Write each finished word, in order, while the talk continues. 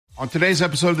On today's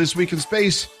episode of This Week in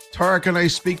Space, Tarek and I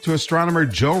speak to astronomer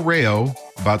Joe Rao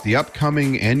about the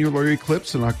upcoming annular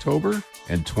eclipse in October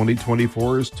and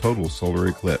 2024's total solar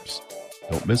eclipse.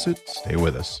 Don't miss it. Stay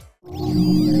with us.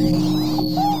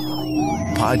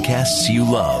 Podcasts you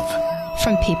love.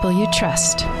 From people you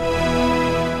trust.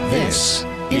 This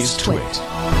is Twit.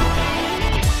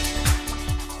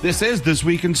 This is This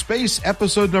Week in Space,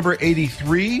 episode number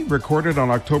 83, recorded on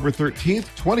October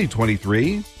 13th,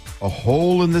 2023. A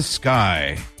hole in the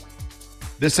sky.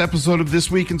 This episode of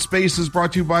This Week in Space is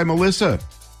brought to you by Melissa.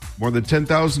 More than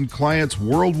 10,000 clients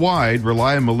worldwide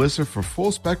rely on Melissa for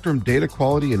full spectrum data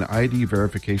quality and ID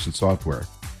verification software.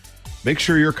 Make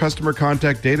sure your customer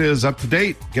contact data is up to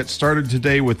date. Get started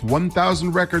today with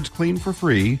 1,000 records clean for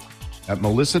free at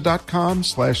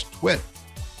melissa.com/twit.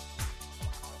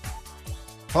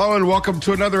 Hello and welcome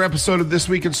to another episode of This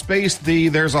Week in Space, the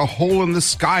There's a Hole in the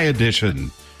Sky edition.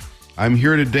 I'm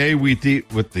here today with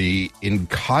the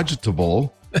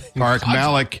incogitable Tarek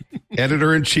Malik,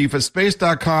 editor-in-chief at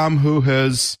space.com, who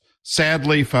has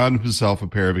sadly found himself a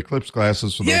pair of Eclipse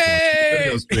glasses for those watching the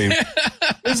video stream.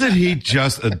 Isn't he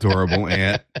just adorable,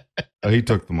 Ant? Oh, he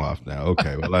took them off now.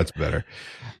 Okay, well, that's better.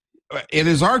 It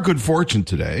is our good fortune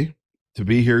today to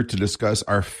be here to discuss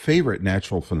our favorite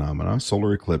natural phenomena,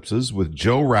 solar eclipses, with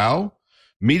Joe Rao,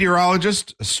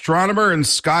 meteorologist, astronomer, and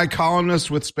sky columnist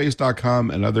with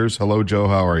space.com and others. Hello, Joe.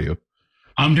 How are you?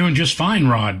 I'm doing just fine,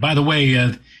 Rod. By the way,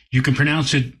 you can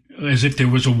pronounce it as if there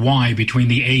was a Y between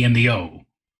the A and the O.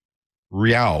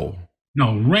 Riao.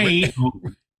 No, Ray.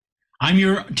 I'm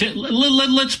your,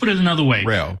 let's put it another way.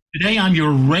 Rao. Today, I'm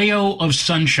your rayo of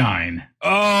sunshine.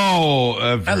 Oh,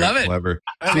 I love it. Clever.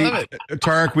 I love it.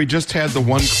 Tarek, we just had the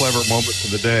one clever moment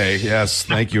for the day. Yes,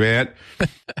 thank you, Ant.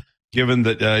 Given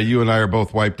that you and I are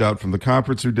both wiped out from the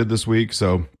conference we did this week.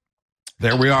 So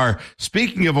there we are.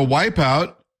 Speaking of a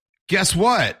wipeout, guess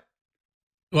what?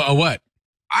 Well, what?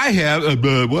 I have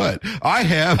what? I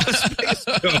have a space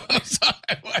joke. I'm sorry.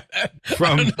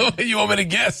 From, I don't know what you want me to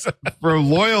guess.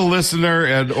 From loyal listener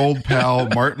and old pal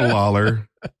Martin Lawler,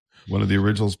 one of the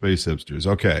original space hipsters.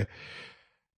 Okay.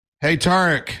 Hey,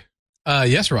 Tarek.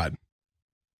 Yes, Rod.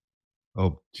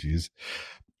 Oh, geez.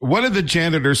 What did the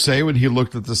janitor say when he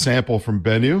looked at the sample from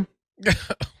Bennu?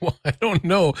 Well, I don't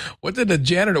know. What did the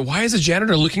janitor? Why is a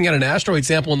janitor looking at an asteroid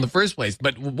sample in the first place?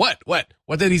 But what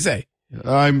did he say?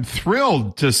 I'm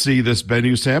thrilled to see this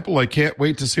Bennu sample. I can't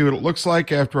wait to see what it looks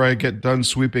like after I get done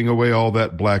sweeping away all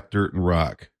that black dirt and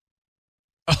rock.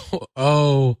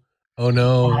 Oh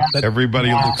no.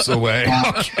 Everybody looks away.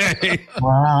 Okay.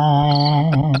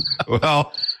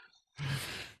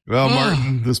 Well,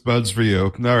 Martin, this bud's for you.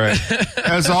 All right.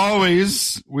 As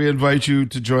always, we invite you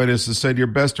to join us to send your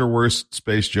best or worst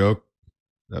space joke.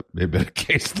 That may have been a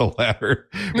case of the latter.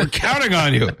 We're counting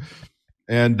on you.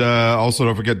 And also,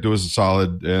 don't forget to do us a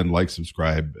solid and like,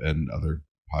 subscribe, and other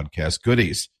podcast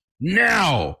goodies.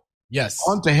 Now, yes,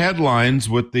 on to headlines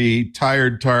with the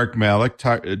tired Tarek Malik.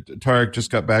 Tarek just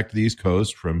got back to the East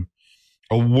Coast from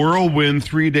a whirlwind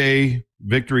 3-day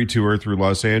victory tour through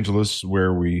Los Angeles,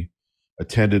 where we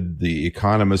attended the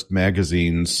Economist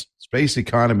magazine's Space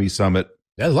Economy Summit.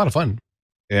 That was a lot of fun.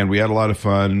 And we had a lot of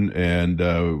fun, and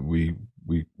we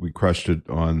crushed it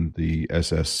on the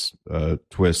SS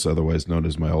Twist, otherwise known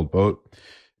as my old boat.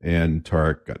 And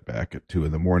Tarek got back at 2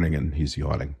 a.m, and he's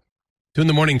yawning. 2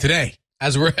 a.m. today,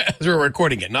 as we're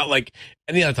recording it, not like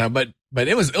any other time, but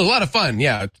it was a lot of fun.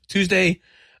 Yeah, Tuesday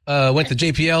went to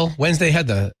JPL. Wednesday had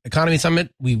the Economy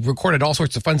Summit. We recorded all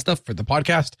sorts of fun stuff for the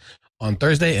podcast on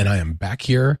Thursday, and I am back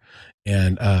here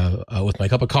and with my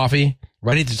cup of coffee,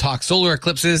 ready to talk solar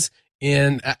eclipses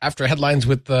in after headlines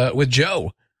with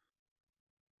Joe.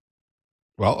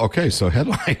 Well, okay, so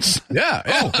headlines. Yeah.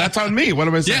 Oh, that's on me. What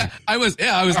am I saying? Yeah, I was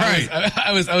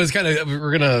kind of,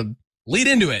 we're gonna lead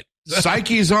into it.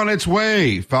 Psyche's on its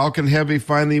way. Falcon Heavy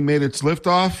finally made its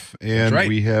liftoff, and right.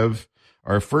 We have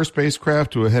our first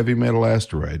spacecraft to a heavy metal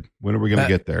asteroid. When are we going to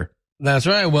get there? That's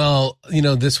right. Well,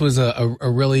 this was a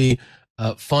really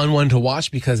fun one to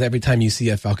watch, because every time you see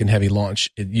a Falcon Heavy launch,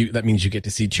 that means you get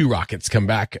to see 2 rockets come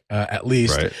back at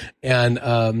least. Right.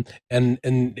 And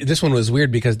this one was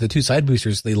weird because the 2 side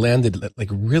boosters, they landed at like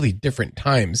really different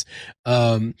times.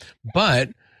 But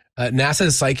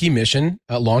NASA's Psyche mission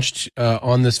launched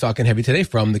on this Falcon Heavy today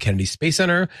from the Kennedy Space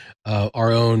Center.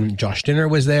 Our own Josh Dinner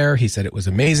was there. He said it was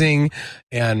amazing,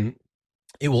 and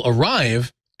it will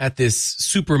arrive at this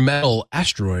super metal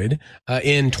asteroid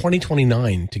in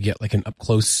 2029 to get like an up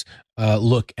close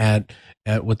look at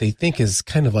what they think is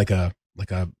kind of like a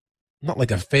not like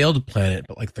a failed planet,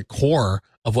 but like the core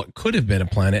of what could have been a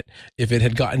planet if it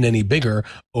had gotten any bigger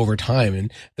over time.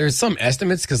 And there's some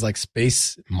estimates because like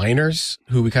space miners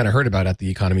who we kind of heard about at the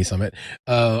Economy Summit,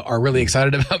 are really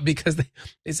excited about because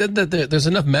they said that there's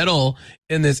enough metal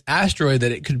in this asteroid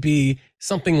that it could be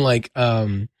something like,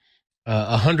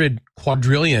 100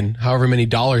 quadrillion, however many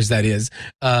dollars that is,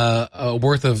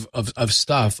 worth of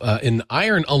stuff, in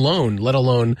iron alone, let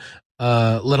alone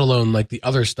like the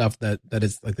other stuff that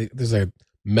is like, there's a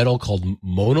metal called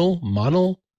monal.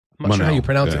 I'm not sure how you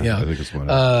pronounce it. Yeah. I think it's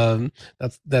mono.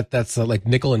 That's like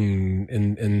nickel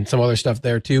and some other stuff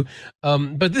there too.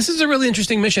 But this is a really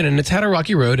interesting mission, and it's had a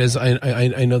rocky road, as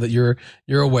I know that you're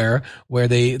aware, where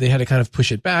they had to kind of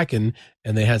push it back, and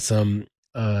they had some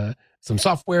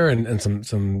software and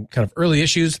some kind of early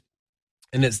issues.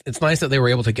 And it's nice that they were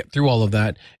able to get through all of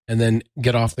that and then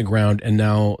get off the ground, and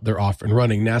now they're off and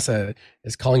running. NASA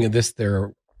is calling it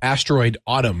their asteroid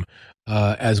autumn,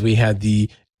 as we had the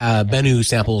Bennu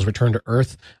samples return to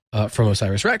Earth from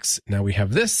OSIRIS-REx. Now we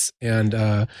have this, and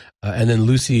then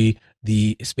Lucy,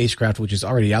 the spacecraft, which is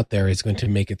already out there, is going to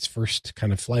make its first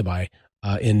kind of flyby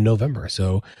in November.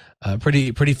 So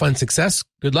pretty fun success.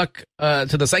 Good luck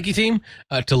to the Psyche team,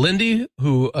 to Lindy,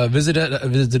 who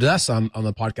visited us on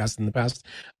the podcast in the past,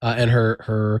 and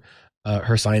her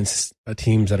science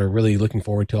teams that are really looking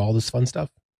forward to all this fun stuff.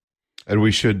 And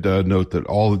we should note that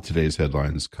all of today's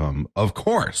headlines come, of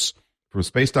course, from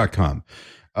space.com.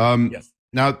 Yes.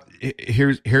 Now,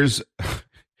 here's a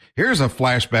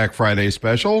Flashback Friday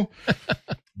special.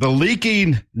 The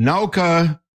leaking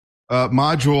Nauka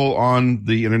module on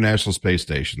the International Space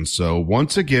Station. So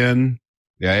once again,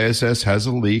 the ISS has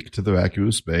a leak to the vacuum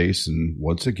of space, and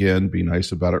once again, be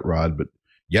nice about it, Rod, but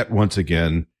yet once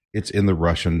again, it's in the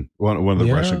Russian, one of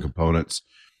the Russian components.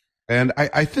 And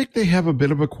I think they have a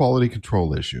bit of a quality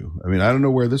control issue. I mean, I don't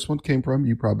know where this one came from.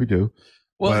 You probably do.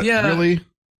 Well, but yeah. Really?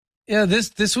 Yeah,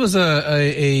 this was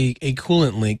a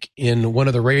coolant leak in one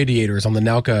of the radiators on the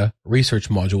Nauka research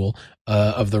module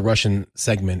of the Russian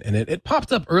segment, and it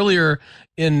popped up earlier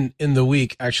in the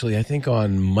week. Actually, I think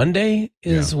on Monday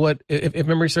is what, if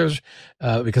memory serves,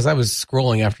 because I was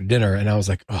scrolling after dinner and I was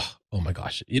like, oh my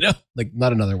gosh, like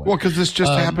not another one. Well, because this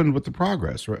just happened with the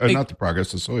Progress, right? Not the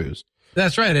Progress, the Soyuz.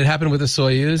 That's right. It happened with the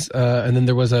Soyuz, and then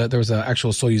there was a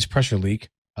actual Soyuz pressure leak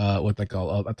with like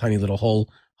a tiny little hole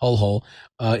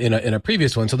in a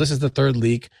previous one. So this is the third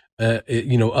leak,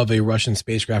 of a Russian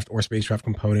spacecraft or spacecraft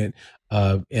component,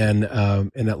 in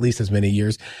at least as many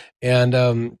years.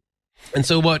 And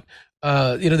so what,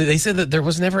 they said that there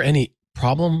was never any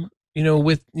problem,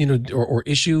 with, or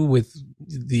issue with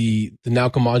the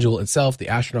Nauka module itself. The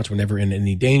astronauts were never in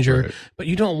any danger, right. But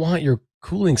you don't want your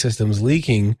cooling systems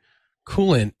leaking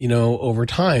coolant, over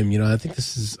time. I think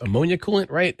this is ammonia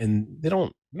coolant, right? And they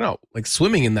don't like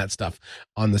swimming in that stuff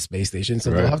on the space station.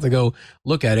 So They'll have to go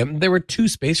look at it. There were 2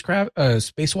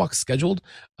 spacewalks scheduled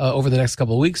over the next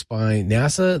couple of weeks by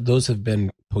NASA. Those have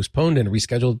been postponed and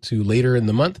rescheduled to later in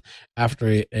the month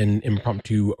after an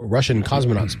impromptu Russian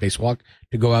cosmonaut spacewalk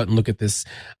to go out and look at this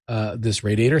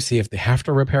radiator, see if they have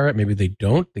to repair it. Maybe they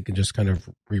don't. They can just kind of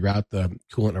reroute the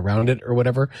coolant around it or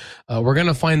whatever. We're going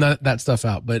to find that stuff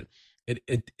out, but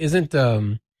it isn't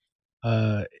a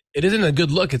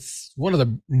good look. It's one of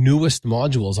the newest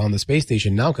modules on the space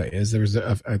station. Nauka is. There's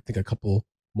I think a couple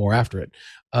more after it,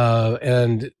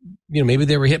 and maybe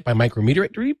they were hit by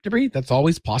micrometeorite debris. That's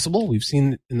always possible. We've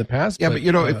seen in the past. Yeah, but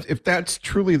if that's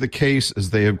truly the case, as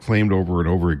they have claimed over and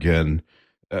over again,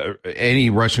 any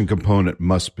Russian component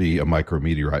must be a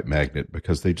micrometeorite magnet,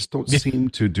 because they just don't seem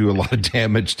to do a lot of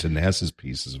damage to NASA's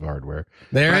pieces of hardware.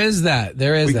 There is that.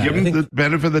 We give them the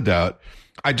benefit of the doubt.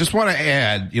 I just want to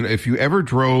add, if you ever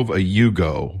drove a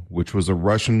Yugo, which was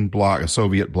a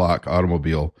Soviet bloc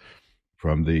automobile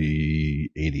from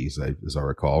the 80s, as I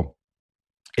recall,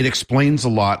 it explains a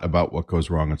lot about what goes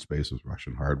wrong in space with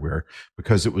Russian hardware,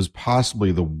 because it was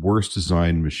possibly the worst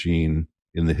designed machine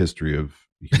in the history of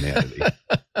humanity,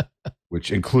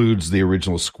 which includes the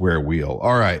original square wheel.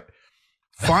 All right.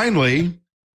 Finally,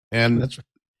 and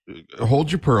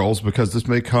hold your pearls, because this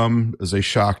may come as a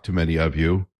shock to many of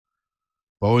you,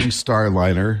 Boeing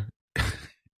Starliner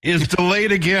is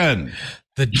delayed again.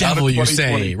 The devil, you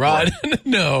say, Rod?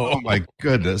 No. Oh my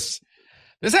goodness.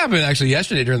 This happened actually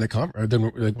yesterday during the conference.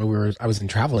 When I was in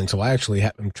traveling, so I actually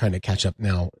I'm trying to catch up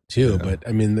now too. Yeah. But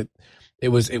I mean, it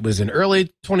was in early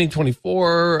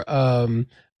 2024.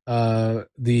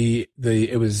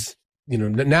 It was,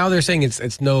 now they're saying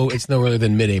it's no earlier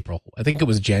than mid-April. I think it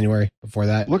was January before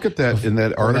that. Look at that. In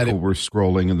that article we're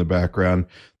scrolling in the background,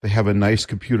 they have a nice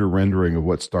computer rendering of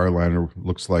what Starliner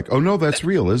looks like. Oh no, that's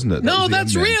real, isn't it? No,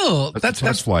 that's real. That's a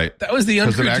test flight. That was the uncrewed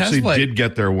test flight. Because it actually did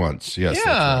get there once. Yes.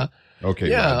 Yeah. Okay,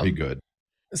 Yeah. that'd be good.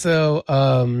 So,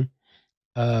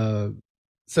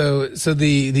 so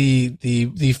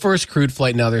the first crewed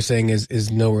flight now they're saying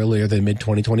is no earlier than mid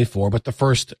 2024, but the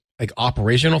first like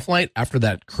operational flight after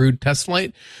that crewed test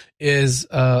flight is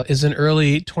in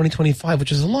early 2025,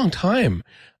 which is a long time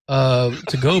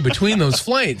to go between those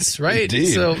flights, right?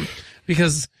 Indeed. So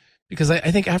because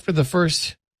I think after the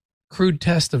first crewed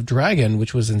test of Dragon,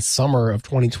 which was in summer of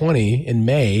 2020 in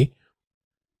May,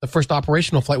 the first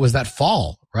operational flight was that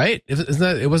fall, right? Isn't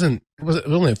that, it was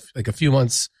only like a few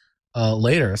months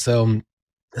later. So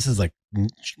this is like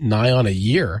nigh on a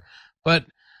year, but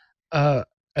I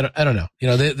don't know. You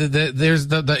know, there's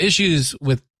the issues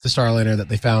with the Starliner that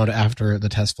they found after the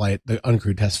test flight, the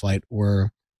uncrewed test flight,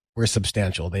 were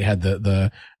substantial. They had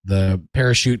the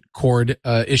parachute cord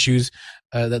issues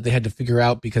that they had to figure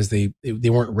out because they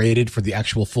weren't rated for the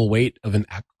actual full weight of an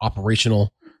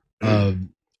operational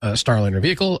Starliner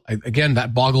vehicle. Again,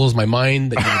 that boggles my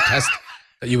mind that you would test.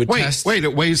 That you would test. Wait,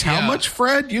 it weighs how much,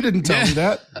 Fred? You didn't tell me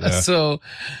that. Yeah. So,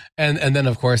 and then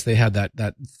of course they had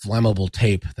that flammable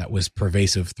tape that was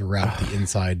pervasive throughout the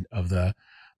inside of the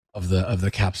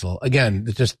capsule. Again,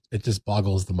 it just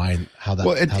boggles the mind how that.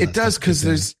 Well, it does, because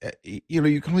there's, you know,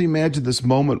 you can only imagine this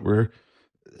moment where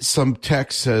some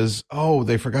tech says, "Oh,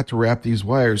 they forgot to wrap these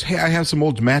wires. Hey, I have some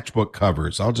old matchbook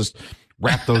covers. I'll just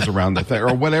wrap those around the thing,"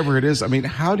 or whatever it is. I mean,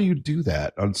 how do you do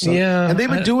that on some? Yeah, and they've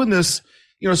been doing this.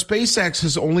 You know, SpaceX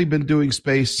has only been doing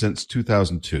space since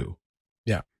 2002.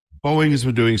 Yeah. Boeing has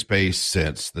been doing space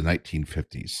since the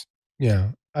 1950s.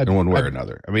 Yeah. In one way or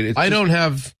another. I mean, I don't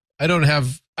have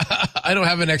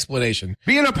an explanation.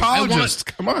 Be an apologist.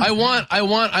 Come on. I want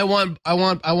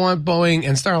Boeing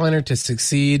and Starliner to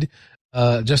succeed.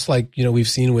 Just like, you know, we've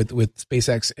seen with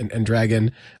SpaceX and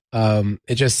Dragon.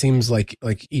 It just seems like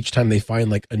each time they find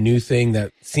like a new thing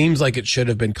that seems like it should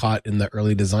have been caught in the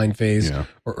early design phase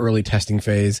or early testing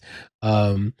phase.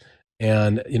 And,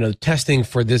 you know, testing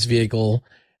for this vehicle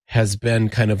has been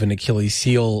kind of an Achilles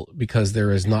heel because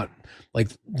there is not like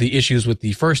the issues with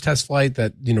the first test flight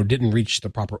that, you know, didn't reach the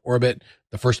proper orbit,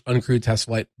 the first uncrewed test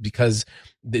flight, because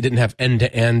they didn't have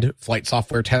end-to-end flight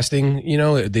software testing. You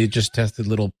know, they just tested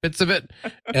little bits of it.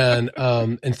 And,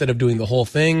 instead of doing the whole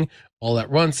thing all at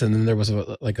once. And then there was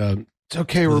it's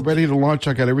okay. We're ready to launch.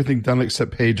 I got everything done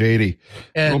except page 80.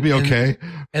 It'll be okay.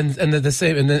 And then the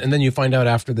same, and then you find out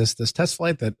after this test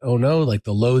flight that, oh no, like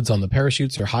the loads on the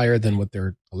parachutes are higher than what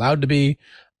they're allowed to be.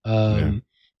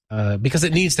 Because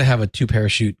it needs to have a 2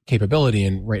 parachute capability.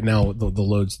 And right now the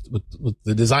loads with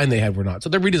the design they had were not. So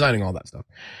they're redesigning all that stuff.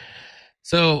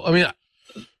 So, I mean,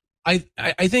 I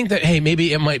think that, hey,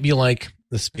 maybe it might be like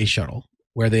the space shuttle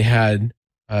where they had,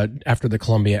 after the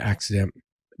Columbia accident,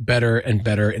 better and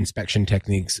better inspection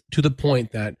techniques to the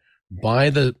point that by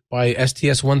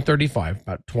STS-135,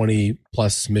 about 20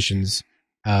 plus missions,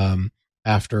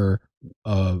 after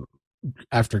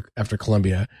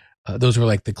Columbia, those were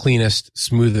like the cleanest,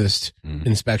 smoothest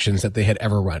inspections that they had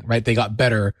ever run, right? They got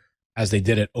better as they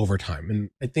did it over time.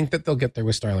 And I think that they'll get there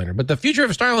with Starliner. But the future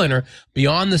of Starliner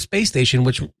beyond the space station,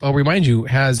 which I'll remind you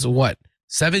has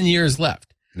 7 years left.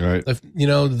 Right.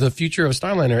 The future of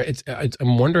Starliner,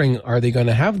 I'm wondering, are they going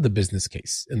to have the business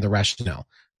case and the rationale,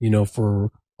 you know,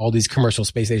 for all these commercial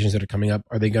space stations that are coming up?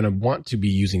 Are they going to want to be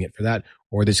using it for that?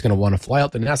 Or are they just going to want to fly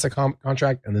out the NASA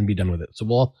contract and then be done with it? So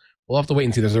we'll have to wait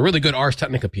and see. There's a really good Ars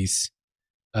Technica piece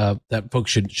that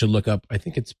folks should look up. I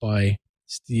think it's by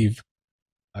Stephen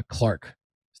Clark,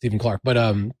 but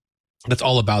that's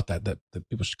all about that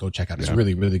people should go check out. It's a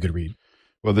really, really good read.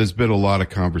 Well, there's been a lot of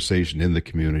conversation in the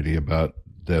community about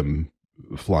them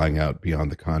flying out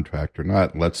beyond the contract or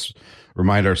not. Let's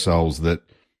remind ourselves that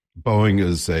Boeing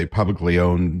is a publicly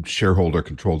owned, shareholder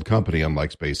controlled company,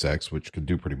 unlike SpaceX, which can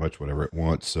do pretty much whatever it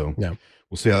wants. So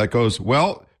we'll see how that goes.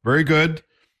 Well, very good.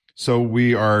 So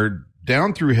we are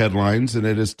down through headlines, and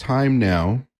it is time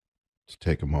now to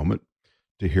take a moment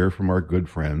to hear from our good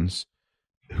friends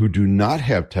who do not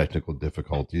have technical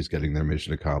difficulties getting their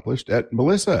mission accomplished at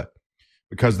Melissa.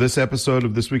 Because this episode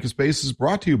of This Week in Space is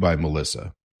brought to you by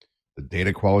Melissa, the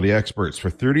data quality experts. For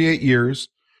 38 years,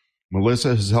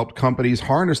 Melissa has helped companies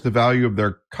harness the value of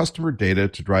their customer data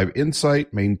to drive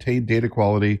insight, maintain data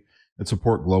quality, and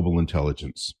support global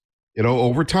intelligence. You know,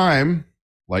 over time,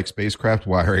 like spacecraft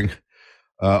wiring,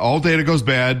 all data goes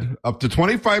bad, up to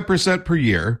 25% per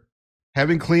year.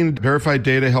 Having clean and verified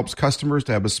data helps customers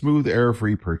to have a smooth,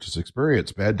 error-free purchase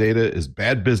experience. Bad data is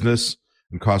bad business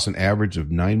and costs an average of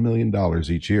 $9 million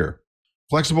each year.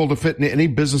 Flexible to fit in any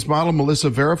business model, Melissa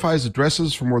verifies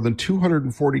addresses from more than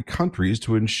 240 countries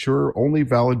to ensure only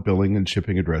valid billing and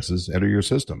shipping addresses enter your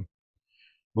system.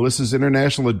 Melissa's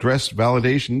international address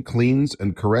validation cleans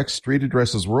and corrects street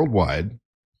addresses worldwide.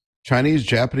 Chinese,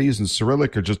 Japanese, and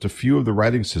Cyrillic are just a few of the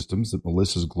writing systems that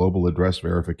Melissa's global address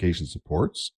verification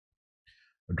supports.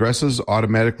 Addresses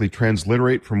automatically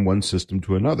transliterate from one system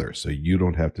to another, so you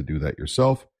don't have to do that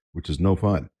yourself, which is no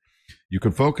fun. You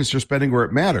can focus your spending where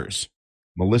it matters.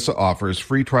 Melissa offers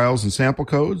free trials and sample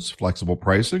codes, flexible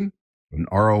pricing, an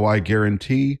ROI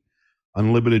guarantee,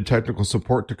 unlimited technical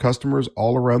support to customers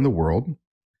all around the world.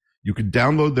 You can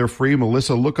download their free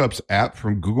Melissa Lookups app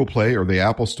from Google Play or the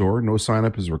Apple Store. No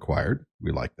sign-up is required.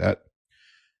 We like that.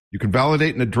 You can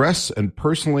validate an address and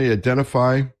personally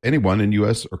identify anyone in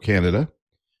U.S. or Canada.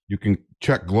 You can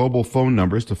check global phone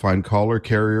numbers to find caller,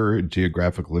 carrier, and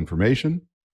geographical information.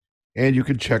 And you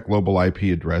can check global IP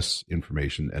address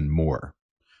information and more.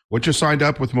 Once you're signed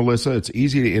up with Melissa, it's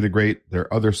easy to integrate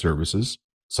their other services,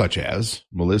 such as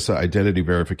Melissa Identity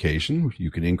Verification.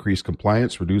 You can increase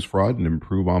compliance, reduce fraud, and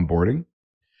improve onboarding.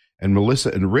 And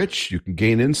Melissa Enrich, you can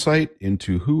gain insight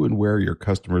into who and where your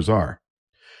customers are.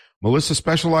 Melissa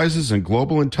specializes in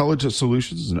global intelligence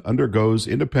solutions and undergoes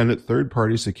independent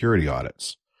third-party security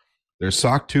audits. They're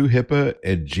SOC 2, HIPAA,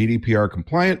 and GDPR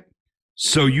compliant,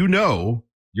 so you know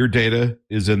your data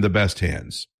is in the best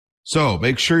hands. So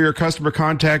make sure your customer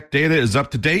contact data is up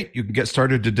to date. You can get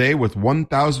started today with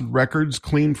 1,000 records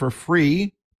clean for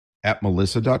free at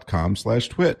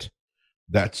melissa.com/twit.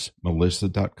 That's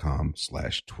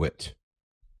melissa.com/twit.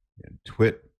 And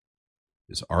twit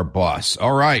is our boss.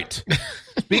 All right.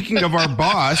 Speaking of our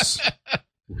boss,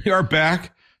 we are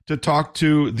back to talk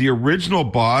to the original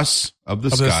boss of the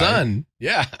sky. The sun.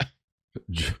 Yeah.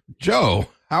 Joe.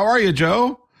 How are you,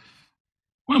 Joe?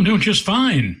 Well, I'm doing just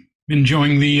fine.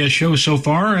 Enjoying the show so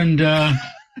far, and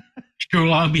sure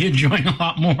I'll be enjoying a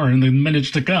lot more in the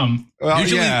minutes to come. Well,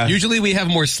 usually we have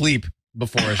more sleep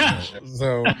before a show.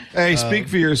 So, hey, speak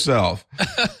for yourself.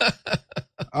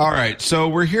 All right, so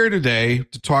we're here today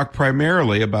to talk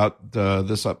primarily about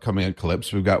this upcoming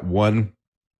eclipse. We've got one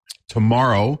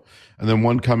tomorrow, and then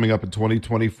one coming up in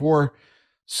 2024.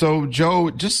 So, Joe,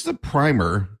 just the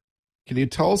primer, can you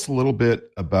tell us a little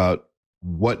bit about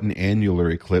what an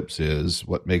annular eclipse is,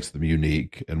 what makes them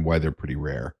unique, and why they're pretty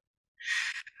rare?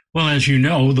 Well, as you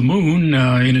know, the moon,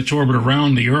 in its orbit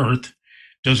around the Earth,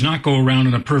 does not go around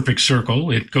in a perfect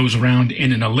circle. It goes around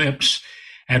in an ellipse.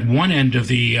 At one end of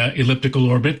the elliptical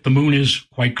orbit, the moon is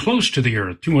quite close to the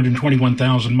Earth,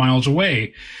 221,000 miles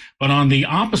away. But on the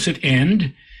opposite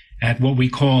end, at what we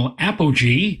call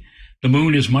apogee, the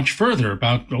moon is much further,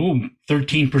 about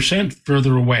 13%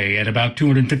 further away at about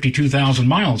 252,000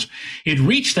 miles. It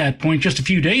reached that point just a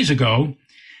few days ago.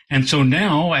 And so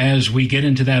now, as we get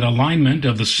into that alignment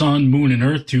of the sun, moon, and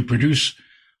Earth to produce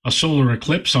a solar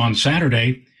eclipse on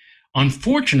Saturday,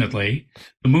 unfortunately,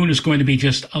 the moon is going to be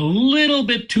just a little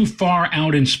bit too far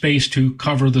out in space to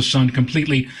cover the sun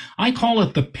completely. I call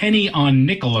it the penny on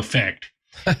nickel effect.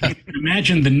 You can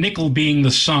imagine the nickel being the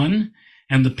sun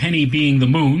and the penny being the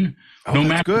moon. No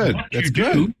matter what you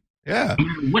do, no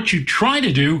matter what you try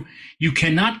to do, you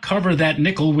cannot cover that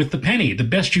nickel with the penny. The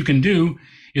best you can do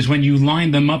is when you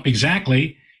line them up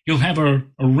exactly, you'll have a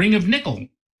ring of nickel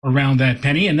around that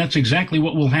penny, and that's exactly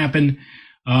what will happen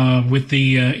with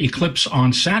the eclipse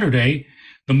on Saturday.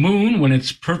 The moon, when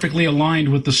it's perfectly aligned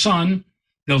with the sun,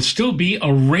 there'll still be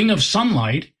a ring of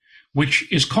sunlight,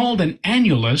 which is called an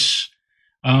annulus,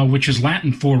 which is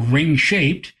Latin for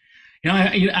ring-shaped. You know,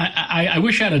 I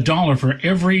wish I had $1 for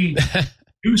every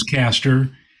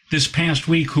newscaster this past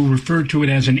week who referred to it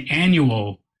as an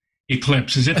annual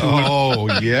eclipse, as if it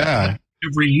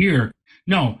every year.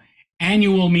 No,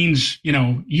 annual means,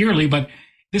 yearly, but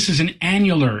this is an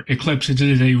annular eclipse. It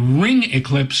is a ring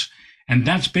eclipse, and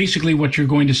that's basically what you're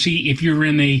going to see if you're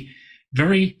in a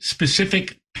very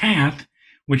specific path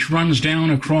which runs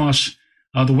down across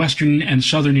the western and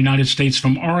southern United States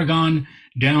from Oregon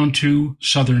down to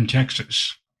southern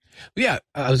Texas. Yeah,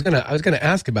 I was gonna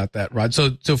ask about that, Rod.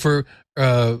 So for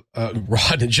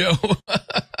Rod and Joe,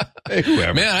 hey,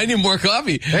 whoever. Man, I need more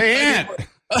coffee. Hey, Aunt.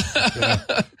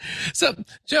 So,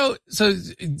 Joe,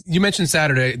 you mentioned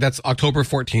Saturday. That's October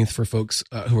 14th for folks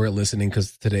who are listening,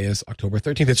 because today is October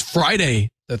 13th. It's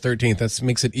Friday the 13th. That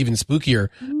makes it even spookier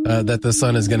that the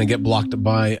sun is going to get blocked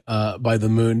by the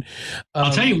moon.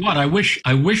 I'll tell you what. I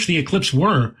wish the eclipse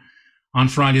were on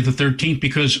Friday the 13th,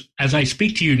 because as I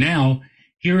speak to you now,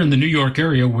 here in the New York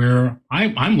area where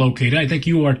I'm located, I think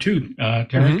you are too,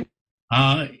 Tarek.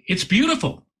 Mm-hmm. It's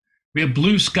beautiful. We have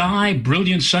blue sky,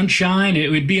 brilliant sunshine.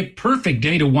 It would be a perfect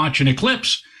day to watch an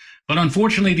eclipse. But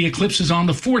unfortunately, the eclipse is on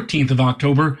the 14th of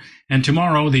October, and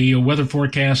tomorrow the weather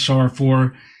forecasts are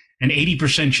for an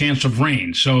 80% chance of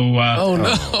rain. So,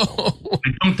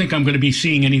 I don't think I'm going to be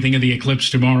seeing anything of the eclipse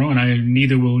tomorrow, and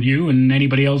neither will you and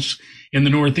anybody else in the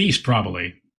Northeast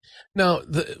probably. Now,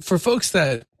 for folks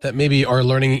that maybe are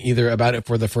learning either about it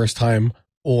for the first time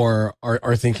or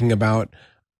are thinking about,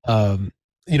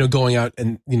 going out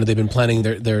and, they've been planning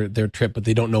their trip, but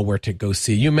they don't know where to go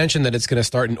see. You mentioned that it's going to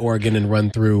start in Oregon and run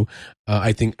through,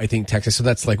 I think Texas. So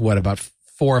that's like what, about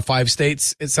 4 or 5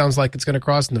 states? It sounds like it's going to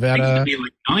cross Nevada. I think it'll be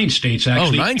like 9 states,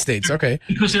 actually. Oh, 9 states. Okay.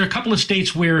 Because there are a couple of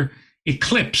states where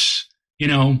Eclipse,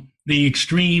 the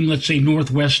extreme, let's say,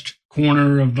 northwest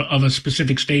corner of a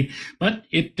specific state, but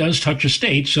it does touch a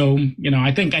state. So,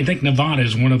 I think Nevada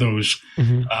is one of those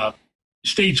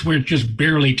states where it just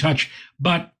barely touch.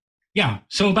 But yeah,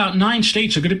 so about 9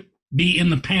 states are going to be in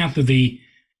the path of the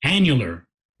annular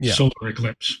solar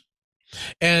eclipse.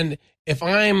 And if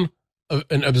I'm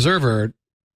an observer,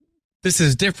 this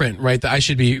is different, right? That I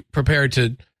should be prepared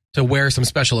to wear some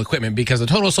special equipment, because a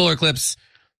total solar eclipse,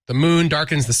 the moon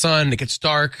darkens the sun, it gets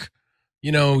dark.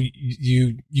 You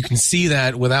can see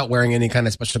that without wearing any kind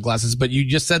of special glasses, but you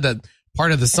just said that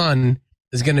part of the sun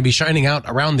is going to be shining out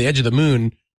around the edge of the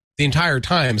moon the entire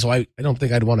time. So I don't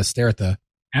think I'd want to stare at the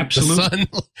sun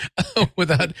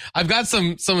without. I've got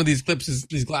some of these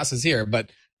these glasses here,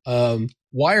 but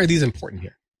why are these important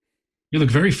here? You look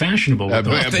very fashionable.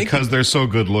 Because they're so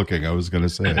good looking, I was going to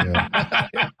say.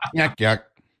 Yeah. Yak, yak.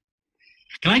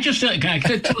 Can I just tell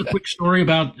a quick story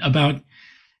about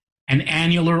an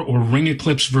annular or ring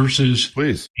eclipse versus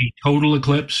a total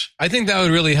eclipse? I think that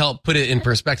would really help put it in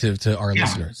perspective to our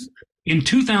listeners. In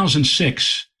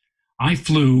 2006, I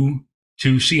flew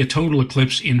to see a total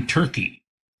eclipse in Turkey.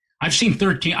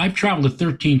 I've traveled to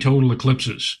 13 total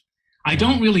eclipses. I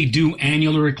don't really do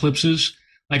annular eclipses.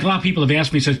 Like a lot of people have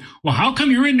asked me, says, well, how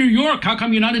come you're in New York? How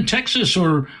come you're not in Texas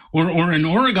or in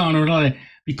Oregon or all that?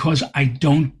 Because I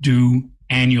don't do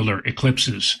annular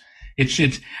eclipses.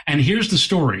 And here's the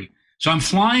story. So I'm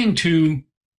flying to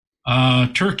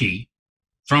Turkey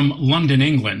from London,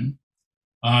 England.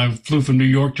 I flew from New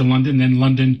York to London, then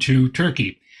London to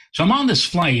Turkey. So I'm on this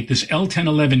flight, this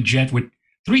L-1011 jet with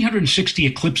 360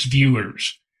 eclipse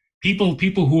viewers, people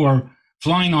who are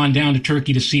flying on down to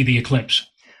Turkey to see the eclipse.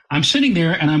 I'm sitting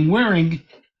there and I'm wearing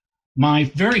my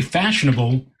very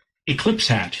fashionable eclipse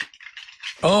hat.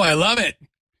 Oh, I love it.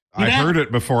 I heard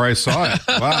it before I saw it.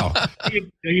 Wow.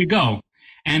 There you go.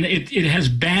 And it has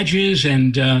badges,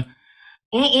 and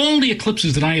all the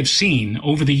eclipses that I have seen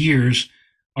over the years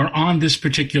are on this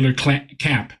particular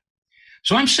cap.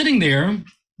 So I'm sitting there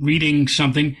reading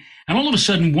something, and all of a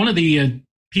sudden one of the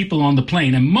people on the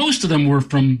plane, and most of them were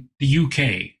from the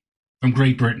UK, from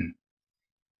Great Britain,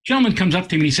 gentleman comes up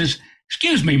to me and he says,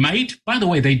 "Excuse me, mate." By the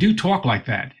way, they do talk like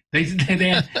that. They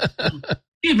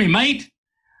 "Excuse me, mate."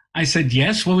 I said,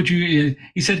 "Yes, what would you?"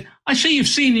 He said, "I see you've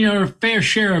seen your fair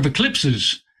share of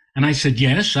eclipses." And I said,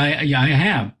 "Yes, I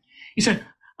have." He said,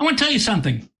 "I want to tell you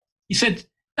something." He said,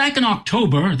 "Back in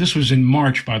October," this was in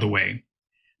March, by the way,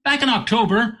 "back in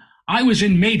October, I was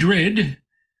in Madrid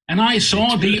and I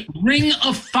saw the Ring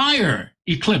of Fire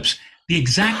eclipse, the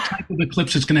exact type of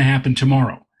eclipse that's going to happen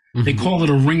tomorrow." Mm-hmm. They call it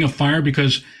a ring of fire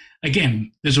because,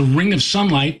 again, there's a ring of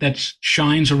sunlight that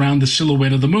shines around the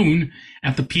silhouette of the moon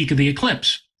at the peak of the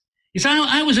eclipse. He said,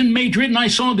 "I was in Madrid and I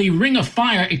saw the Ring of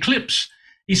Fire eclipse."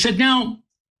 He said, "Now,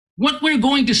 what we're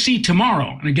going to see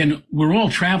tomorrow," and again, we're all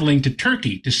traveling to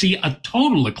Turkey to see a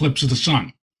total eclipse of the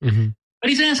sun. Mm-hmm. But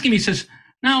he's asking me, he says,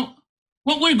 "Now,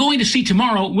 what we're going to see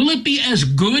tomorrow, will it be as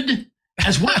good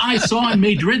as what I saw in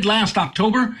Madrid last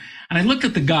October?" And I looked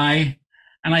at the guy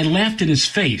and I laughed in his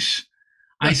face.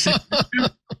 I said,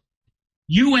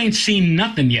 "You ain't seen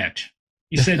nothing yet."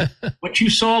 He said, "What you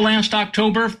saw last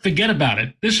October, forget about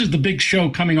it. This is the big show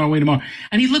coming our way tomorrow."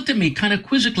 And he looked at me kind of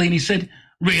quizzically and he said,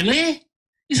 "Really?"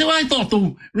 He said, "Well, I thought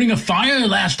the Ring of Fire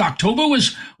last October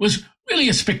was really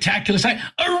a spectacular sight,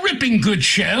 a ripping good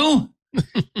show."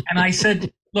 And I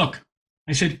said, "Look,"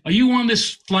 I said, "are you on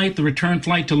this flight, the return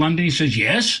flight to London?" He says,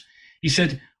 "Yes." He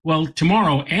said, "Well,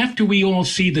 tomorrow, after we all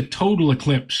see the total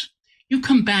eclipse, you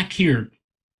come back here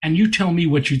and you tell me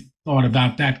what you thought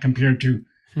about that compared to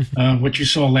what you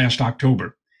saw last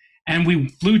October." And we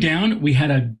flew down. We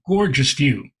had a gorgeous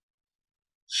view.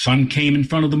 Sun came in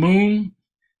front of the moon.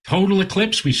 Total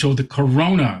eclipse. We saw the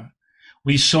corona.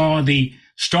 We saw the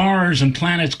stars and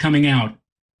planets coming out.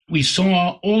 We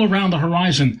saw all around the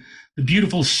horizon the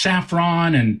beautiful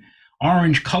saffron and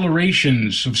orange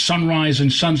colorations of sunrise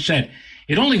and sunset.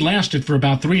 It only lasted for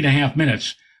about 3.5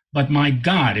 minutes. But my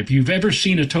God, if you've ever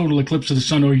seen a total eclipse of the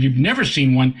sun or you've never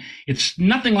seen one, it's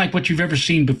nothing like what you've ever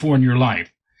seen before in your life.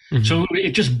 Mm-hmm. So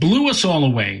it just blew us all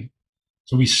away.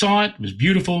 So we saw it. It was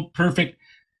beautiful, perfect.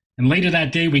 And later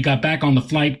that day, we got back on the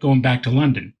flight going back to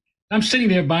London. I'm sitting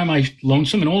there by my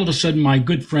lonesome, and all of a sudden my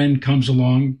good friend comes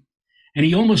along, and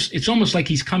it's almost like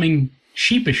he's coming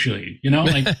sheepishly,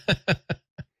 like,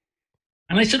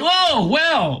 and I said, "Oh,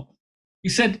 well," he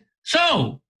said,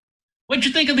 "So, what'd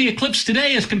you think of the eclipse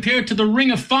today as compared to the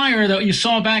ring of fire that you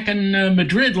saw back in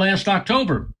Madrid last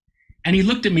October?" And he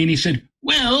looked at me and he said,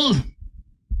 "Well,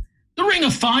 the ring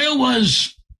of fire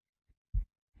was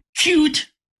cute."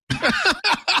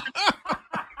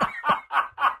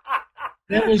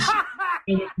 There was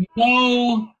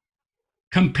no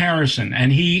comparison.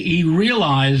 And he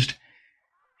realized,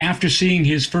 after seeing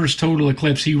his first total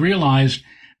eclipse, he realized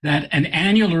that an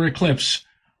annular eclipse,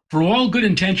 for all good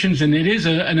intentions, and it is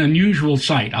an unusual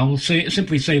sight, I will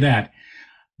simply say that,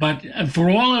 but for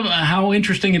all of how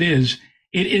interesting it is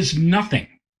nothing.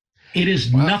 It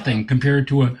is nothing compared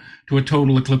to a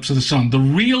total eclipse of the sun. The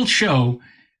real show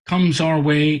comes our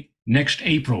way next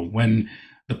April, when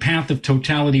the path of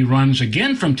totality runs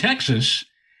again from Texas.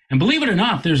 And believe it or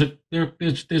not, there's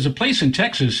a place in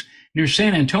Texas near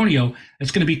San Antonio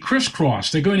that's going to be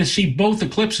crisscrossed. They're going to see both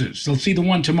eclipses. They'll see the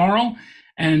one tomorrow,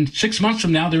 and 6 months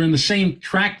from now, they're in the same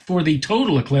track for the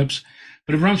total eclipse.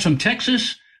 But it runs from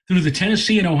Texas through the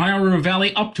Tennessee and Ohio River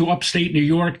Valley up to upstate New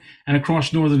York and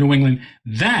across northern New England.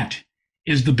 That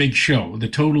is the big show, the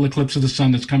total eclipse of the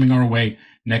sun that's coming our way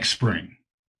next spring.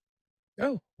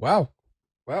 Oh, wow.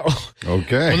 Wow.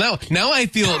 Okay. Well, now I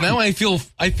feel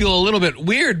a little bit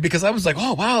weird, because I was like,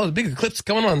 oh wow, the big eclipse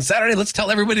coming on Saturday. Let's tell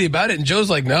everybody about it. And Joe's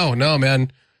like, no,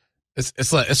 man,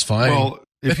 it's fine. Well,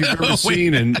 if you've ever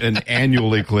seen an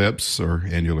annual eclipse, or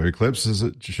annular eclipse as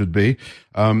it should be,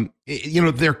 I've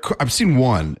seen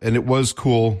one and it was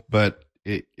cool, but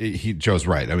Joe's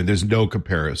right. I mean, there's no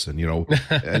comparison.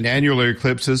 An annular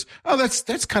eclipse is,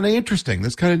 that's kind of interesting.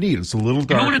 That's kind of neat. It's a little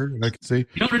darker. I can see.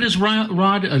 You know what it is,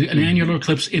 Rod? An annular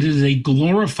eclipse. It is a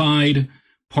glorified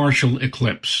partial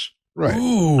eclipse. Right.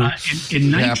 Ooh.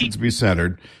 It happens to be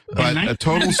centered, but a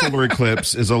total solar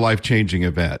eclipse is a life-changing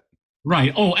event.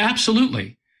 Right. Oh,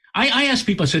 absolutely. I ask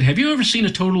people, I said, have you ever seen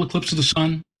a total eclipse of the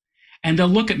sun? And they'll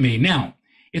look at me. Now,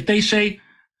 if they say,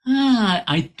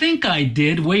 I think I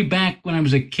did way back when I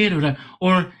was a kid,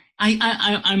 or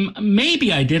I'm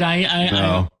maybe I did.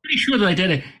 I'm pretty sure that I did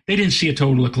it. They didn't see a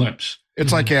total eclipse.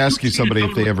 It's like asking somebody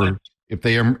if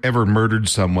they ever murdered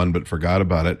someone but forgot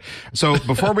about it. So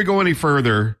before we go any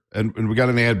further, and we got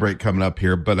an ad break coming up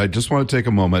here, but I just want to take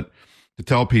a moment to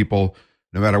tell people,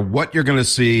 no matter what you're going to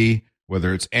see,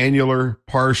 whether it's annular,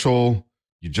 partial,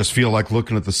 you just feel like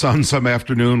looking at the sun some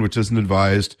afternoon, which isn't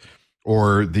advised,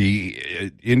 or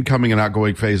the incoming and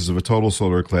outgoing phases of a total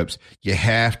solar eclipse, you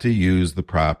have to use the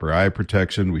proper eye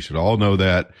protection. We should all know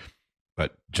that.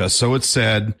 But just so it's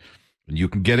said, you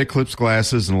can get eclipse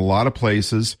glasses in a lot of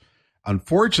places.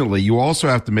 Unfortunately, you also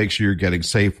have to make sure you're getting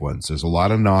safe ones. There's a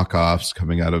lot of knockoffs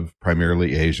coming out of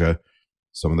primarily Asia.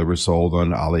 Some of them were sold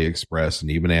on AliExpress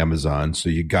and even Amazon. So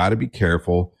you got to be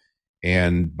careful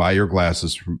and buy your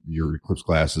glasses, your eclipse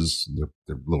glasses.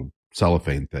 They're little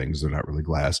cellophane things. They're not really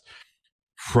glass,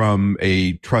 from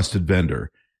a trusted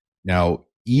vendor. Now,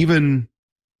 even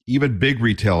big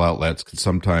retail outlets can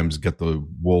sometimes get the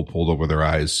wool pulled over their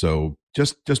eyes. So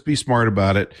just be smart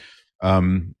about it.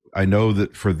 I know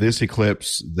that for this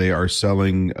eclipse, they are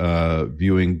selling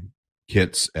viewing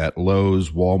kits at Lowe's,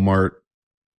 Walmart,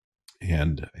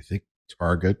 and I think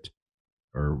Target,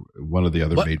 or one of the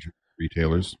other major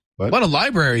retailers. But a lot of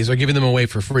libraries are giving them away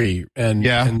for free. And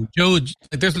Joe,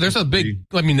 there's a big,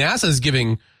 NASA's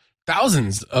giving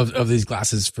thousands of these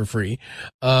glasses for free.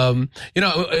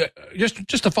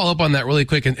 Just to follow up on that really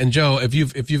quick, and Joe, if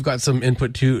you've got some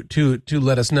input to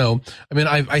let us know. I mean,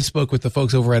 I spoke with the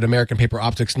folks over at American Paper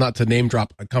Optics, not to name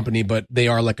drop a company, but they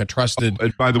are like a trusted.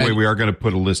 And by the way, we are going to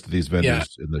put a list of these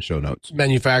vendors in the show notes.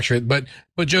 Manufacturer, but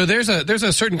Joe, there's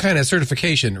a certain kind of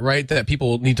certification, right, that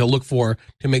people need to look for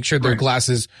to make sure their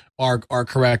glasses are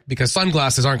correct, because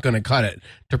sunglasses aren't going to cut it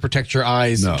to protect your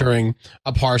eyes during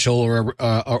a partial or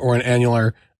an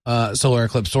annular solar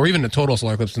eclipse, or even a total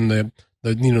solar eclipse in the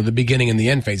beginning and the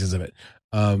end phases of it.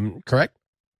 Correct?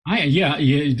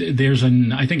 There's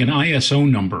I think an ISO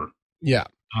number. Yeah.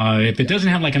 If it doesn't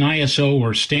have like an ISO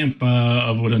or stamp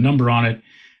with a number on it,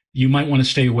 you might want to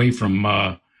stay away from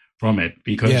it,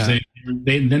 because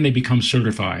they become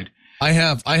certified. I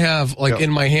have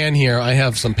in my hand here, I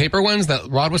have some paper ones that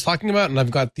Rod was talking about, and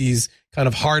I've got these kind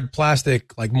of hard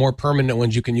plastic, like more permanent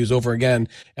ones you can use over again.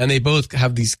 And they both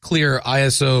have these clear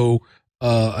ISO.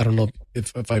 I don't know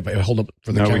if I hold up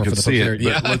for the camera. We can see it.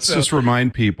 Let's just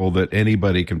remind people that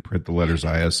anybody can print the letters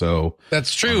ISO.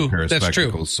 That's true. That's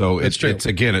true. So it's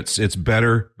again, it's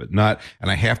better, but not.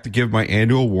 And I have to give my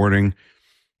annual warning.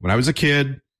 When I was a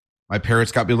kid, My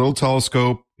parents got me a little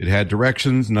telescope. It had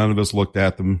directions. None of us looked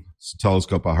at them. It's a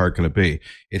telescope. How hard can it be?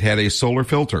 It had a solar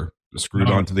filter screwed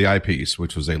onto the eyepiece,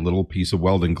 which was a little piece of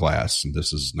welding glass. And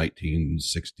this is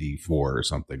 1964 or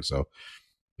something. So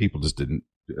people just didn't.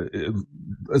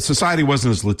 Society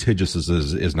wasn't as litigious as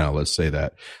it is now. Let's say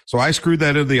that. So I screwed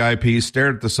that into the eyepiece,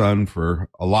 stared at the sun for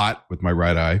a lot with my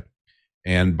right eye.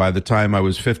 And by the time I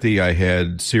was 50, I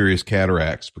had serious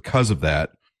cataracts because of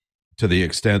that, to the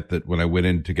extent that when I went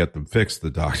in to get them fixed,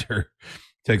 the doctor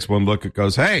takes one look and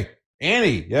goes, "Hey,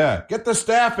 Annie, get the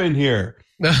staff in here."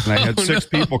 And I had six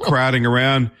people crowding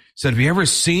around. Said, "Have you ever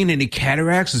seen any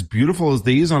cataracts as beautiful as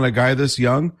these on a guy this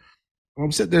young?" Well,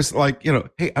 I'm sitting there like,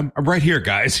 hey, I'm right here,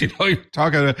 guys. You're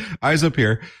talking eyes up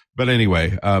here. But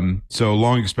anyway, so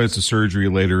long, expensive surgery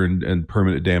later and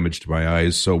permanent damage to my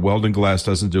eyes. So welding glass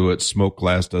doesn't do it. Smoke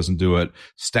glass doesn't do it.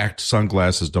 Stacked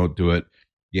sunglasses don't do it.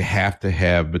 You have to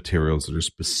have materials that are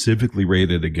specifically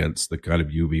rated against the kind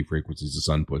of UV frequencies the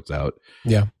sun puts out.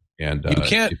 Yeah. And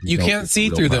you can't see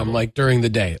through them like during the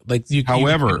day.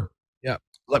 However,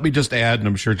 let me just add, and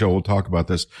I'm sure Joe will talk about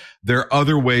this. There are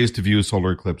other ways to view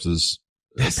solar eclipses,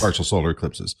 partial solar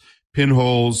eclipses.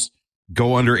 Pinholes,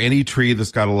 go under any tree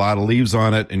that's got a lot of leaves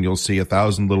on it, and you'll see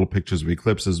 1,000 little pictures of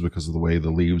eclipses because of the way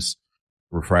the leaves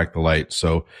refract the light.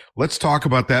 So let's talk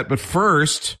about that. But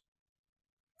first,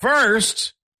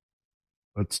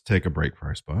 let's take a break for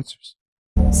our sponsors.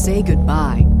 Say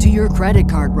goodbye to your credit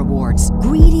card rewards.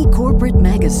 Greedy corporate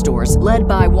mega stores, led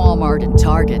by Walmart and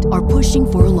Target, are pushing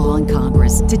for a law in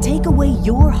Congress to take away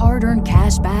your hard-earned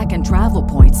cash back and travel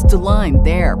points to line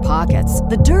their pockets.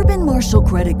 The Durbin-Marshall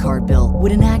credit card bill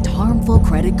would enact harmful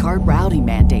credit card routing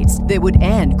mandates that would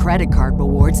end credit card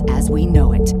rewards as we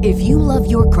know it. If you love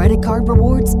your credit card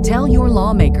rewards, tell your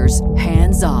lawmakers,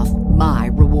 hands off my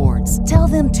rewards. Tell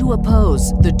them to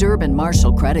oppose the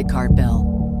Durbin-Marshall credit card bill.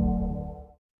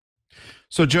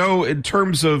 So, Joe, in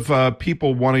terms of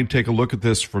people wanting to take a look at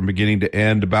this from beginning to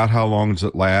end, about how long does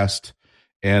it last?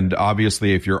 And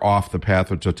obviously, if you're off the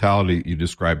path of totality you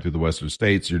described through the Western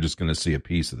states, you're just going to see a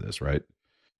piece of this, right?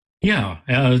 Yeah.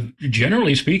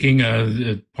 Generally speaking,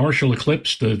 partial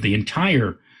eclipse, the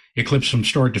entire eclipse from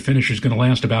start to finish is going to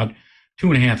last about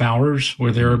 2.5 hours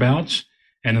or thereabouts.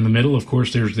 And in the middle, of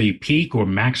course, there's the peak or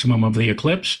maximum of the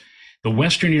eclipse. The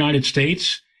Western United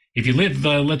States, if you live,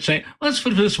 let's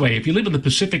put it this way, if you live in the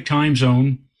Pacific time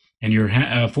zone and you're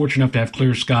fortunate enough to have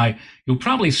clear sky, you'll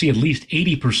probably see at least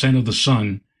 80% of the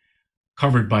sun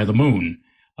covered by the moon.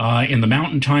 In the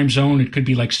mountain time zone, it could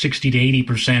be like 60 to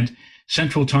 80%.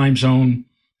 Central time zone,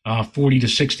 40 to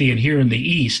 60. And here in the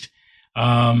East,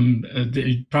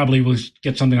 it probably will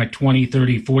get something like 20,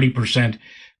 30, 40%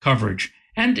 coverage.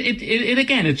 And it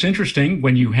again, it's interesting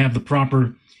when you have the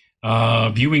proper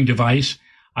viewing device.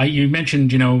 You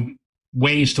mentioned,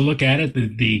 ways to look at it.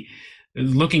 The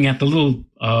looking at the little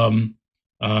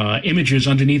images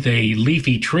underneath a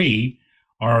leafy tree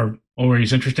are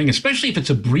always interesting, especially if it's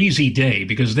a breezy day,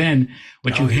 because then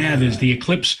what you have is the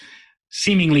eclipse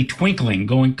seemingly twinkling,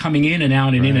 coming in and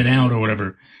out and in and out or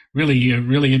whatever. Really,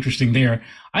 really interesting there.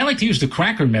 I like to use the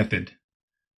cracker method.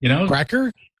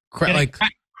 Cracker?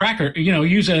 Cracker.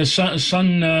 Use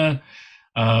a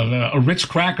a Ritz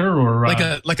cracker or like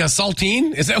a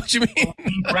saltine. Is that what you mean?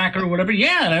 Cracker or whatever.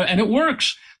 Yeah, and it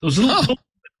works. Those little holes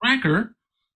in the cracker,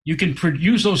 you can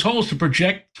use those holes to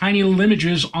project tiny little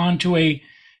images onto a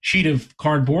sheet of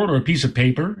cardboard or a piece of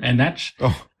paper, and that's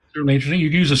certainly interesting. You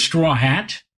can use a straw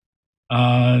hat. For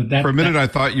a minute, I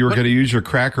thought you were going to use your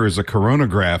cracker as a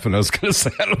coronagraph, and I was going to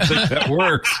say, I don't think that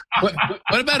works. What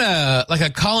about a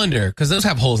colander? Because those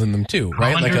have holes in them too,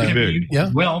 right?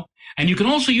 Well, and you can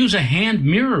also use a hand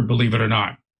mirror, believe it or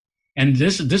not. And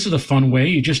this is a fun way.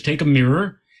 You just take a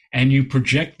mirror and you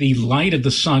project the light of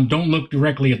the sun. Don't look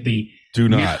directly at the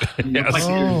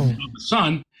the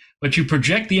sun, but you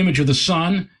project the image of the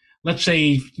sun, let's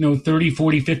say 30,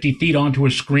 40, 50 feet onto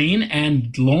a screen,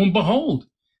 and lo and behold,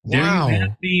 there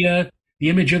you have the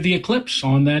image of the eclipse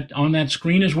on that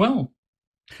screen as well.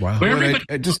 Wow.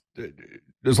 I just,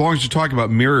 as long as you're talking about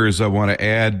mirrors, I want to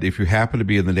add, if you happen to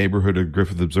be in the neighborhood of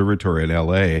Griffith Observatory in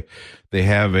LA, they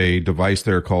have a device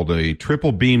there called a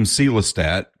triple beam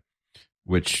coelostat,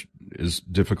 which is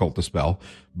difficult to spell,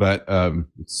 but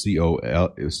COELO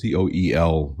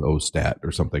stat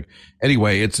or something.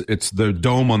 Anyway, it's the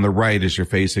dome on the right as you're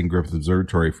facing Griffith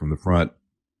Observatory from the front.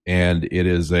 And it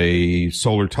is a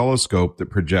solar telescope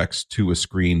that projects to a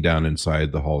screen down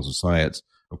inside the halls of science.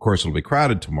 Of course, it'll be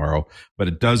crowded tomorrow, but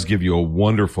it does give you a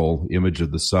wonderful image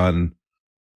of the sun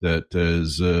that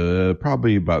is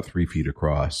probably about 3 feet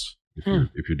across.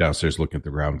 If you're downstairs looking at the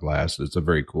ground glass, it's a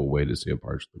very cool way to see a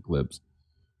partial eclipse.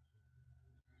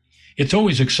 it's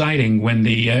always exciting when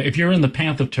if you're in the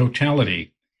path of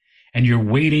totality and you're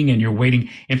waiting and you're waiting.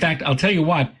 In fact, I'll tell you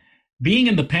what, being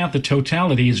in the path of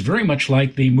totality is very much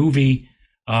like the movie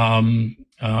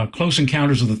Close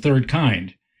Encounters of the Third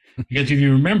Kind. Because if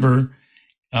you remember,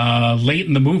 late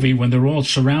in the movie when they're all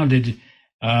surrounding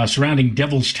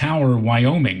Devil's Tower,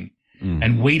 Wyoming,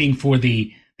 and waiting for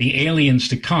the aliens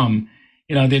to come,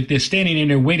 they're standing in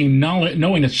there waiting,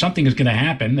 knowing that something is going to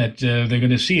happen, that they're going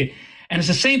to see it. And it's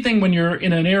the same thing when you're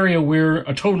in an area where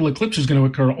a total eclipse is going to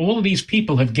occur. All of these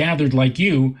people have gathered like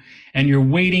you, and you're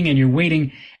waiting and you're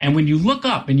waiting. And when you look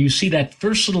up and you see that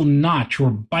first little notch or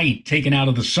bite taken out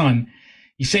of the sun,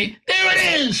 you say, there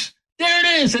it is! There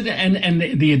it is! And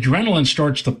the adrenaline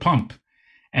starts to pump.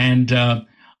 And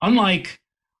unlike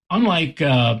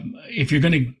if you're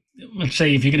going to, let's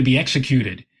say, if you're going to be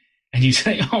executed, and you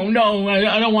say, oh, no,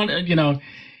 I don't want, in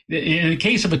the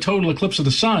case of a total eclipse of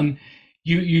the sun,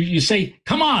 you say,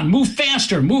 come on, move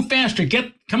faster,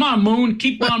 come on, moon,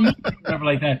 keep on moving, whatever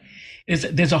like that.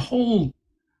 There's a whole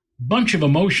bunch of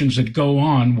emotions that go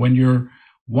on when you're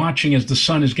watching as the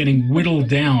sun is getting whittled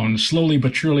down slowly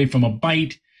but surely from a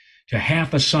bite to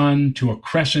half a sun to a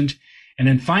crescent. And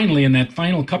then finally, in that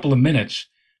final couple of minutes,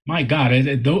 my God,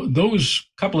 those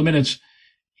couple of minutes,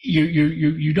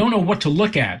 you don't know what to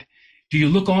look at. Do you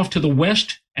look off to the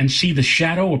west and see the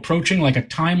shadow approaching like a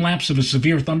time lapse of a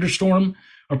severe thunderstorm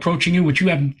approaching you, which you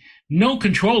have no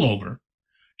control over?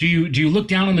 Do you look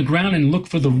down on the ground and look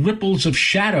for the ripples of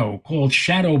shadow called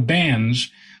shadow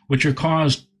bands, which are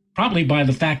caused probably by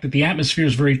the fact that the atmosphere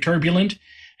is very turbulent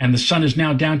and the sun is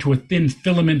now down to a thin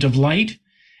filament of light?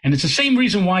 And it's the same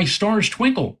reason why stars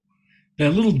twinkle. The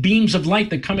little beams of light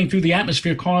that coming through the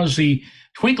atmosphere cause the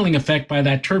twinkling effect by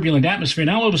that turbulent atmosphere.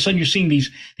 Now all of a sudden you're seeing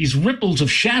these ripples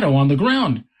of shadow on the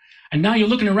ground. And now you're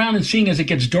looking around and seeing as it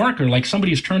gets darker, like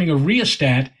somebody is turning a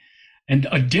rheostat and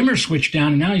a dimmer switch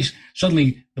down. And now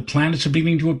suddenly the planets are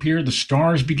beginning to appear, the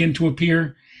stars begin to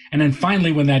appear. And then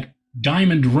finally, when that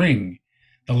diamond ring,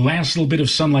 the last little bit of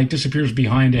sunlight disappears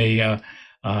behind a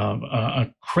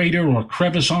crater or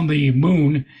crevice on the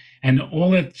moon, and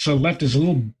all that's left is a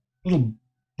little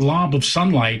blob of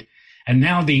sunlight. And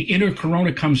now the inner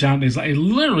corona comes out, and it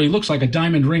literally looks like a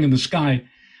diamond ring in the sky.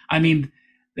 I mean,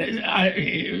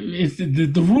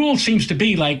 the rule seems to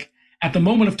be like at the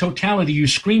moment of totality, you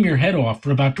scream your head off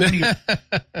for about 20 years.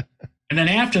 And then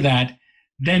after that,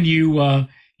 then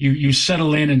you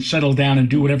settle in and settle down and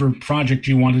do whatever project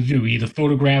you want to do, either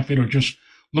photograph it or just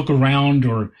look around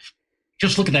or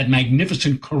just look at that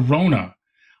magnificent corona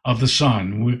of the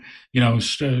sun,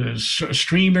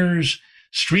 streamers,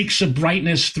 streaks of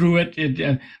brightness through it,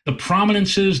 the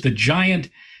prominences, the giant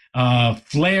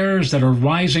flares that are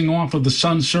rising off of the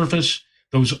sun's surface,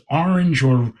 those orange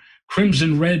or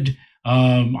crimson red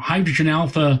hydrogen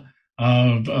alpha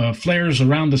flares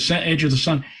around the edge of the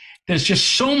sun. There's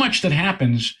just so much that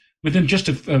happens within just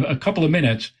a couple of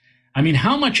minutes. I mean,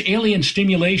 how much alien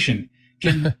stimulation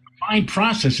can the mind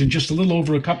process in just a little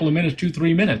over a couple of minutes,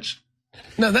 2-3 minutes?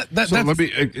 No, let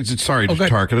me. Sorry,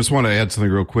 Tark. I just want to add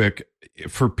something real quick.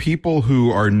 For people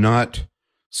who are not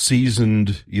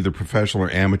seasoned, either professional or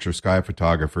amateur sky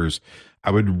photographers,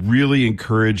 I would really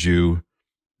encourage you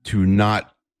to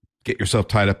not get yourself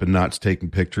tied up in knots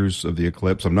taking pictures of the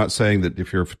eclipse. I'm not saying that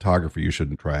if you're a photographer, you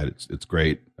shouldn't try it. It's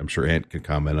great. I'm sure Ant can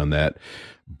comment on that.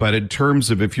 But in terms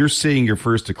of if you're seeing your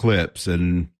first eclipse,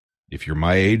 and if you're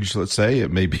my age, let's say,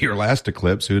 it may be your last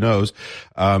eclipse, who knows?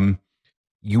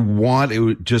 You want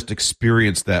to just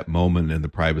experience that moment in the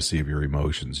privacy of your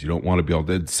emotions. You don't want to be able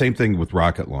to, same thing with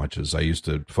rocket launches. I used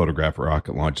to photograph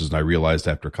rocket launches, and I realized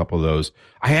after a couple of those,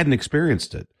 I hadn't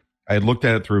experienced it. I had looked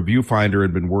at it through a viewfinder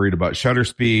and been worried about shutter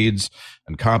speeds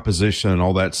and composition and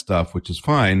all that stuff, which is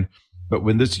fine. But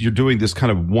when you're doing this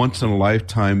kind of once in a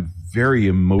lifetime, very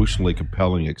emotionally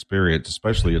compelling experience,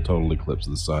 especially a total eclipse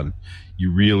of the sun,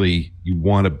 you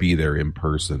want to be there in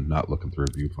person, not looking through a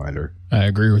viewfinder. I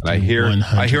agree with you. I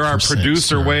hear our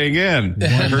producer weighing in. I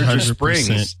heard your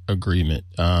springs. Agreement.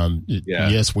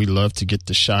 Yes, we love to get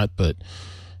the shot, but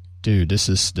dude, this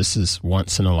is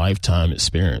once in a lifetime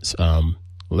experience.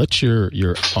 Let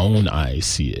your own eyes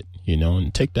see it,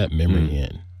 and take that memory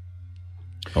in.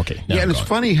 Okay. Yeah, and it's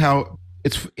funny how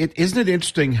isn't it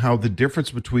interesting how the difference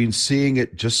between seeing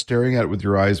it, just staring at it with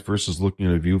your eyes versus looking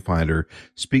at a viewfinder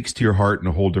speaks to your heart in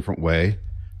a whole different way.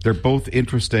 They're both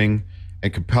interesting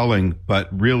and compelling, but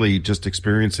really just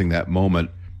experiencing that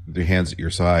moment with your hands at your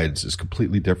sides is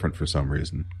completely different for some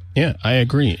reason. Yeah, I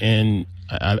agree. And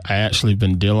I actually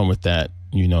been dealing with that,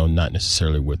 not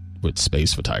necessarily with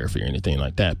space photography or anything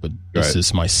like that, but this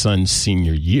is my son's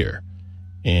senior year,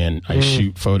 and I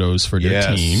shoot photos for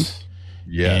their team.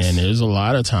 Yes. And there's a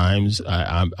lot of times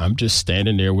I'm just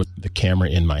standing there with the camera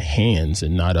in my hands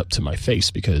and not up to my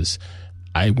face, because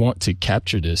I want to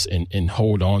capture this and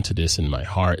hold on to this in my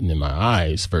heart and in my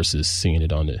eyes versus seeing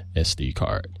it on the SD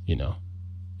card.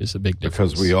 It's a big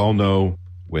difference. Because we all know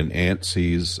when Ant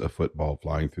sees a football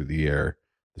flying through the air,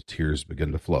 the tears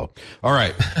begin to flow. All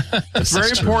right. It's very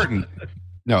important.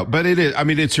 No, but it is. I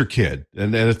mean, it's your kid.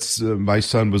 And it's my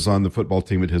son was on the football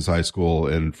team at his high school.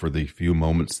 And for the few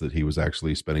moments that he was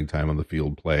actually spending time on the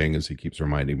field playing, as he keeps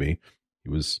reminding me,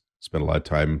 he spent a lot of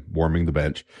time warming the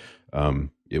bench.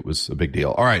 It was a big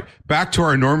deal. All right. Back to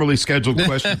our normally scheduled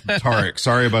question from Tarek.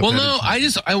 Sorry about that. Well, no,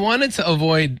 I wanted to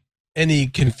avoid any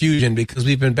confusion because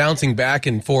we've been bouncing back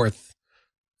and forth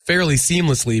fairly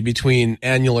seamlessly between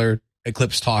annular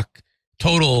eclipse talk,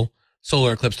 total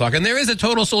solar eclipse talk. And there is a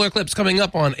total solar eclipse coming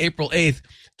up on April 8th,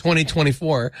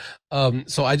 2024.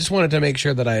 So I just wanted to make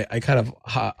sure that I kind of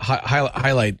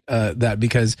highlight that,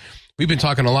 because we've been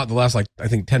talking a lot the last, I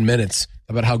think 10 minutes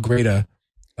about how great a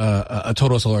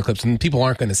total solar eclipse, and people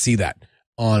aren't going to see that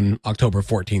on October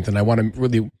 14th. And I want to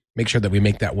really make sure that we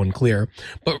make that one clear.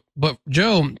 But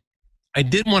Joe, I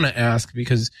did want to ask,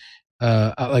 because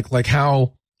like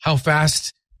how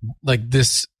fast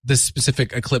this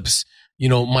specific eclipse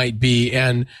might be.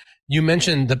 And you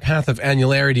mentioned the path of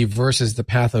annularity versus the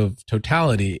path of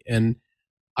totality, and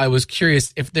I was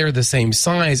curious if they're the same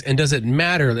size, and does it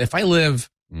matter if I live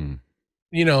a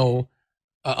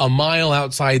mile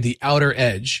outside the outer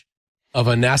edge of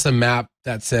a NASA map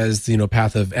that says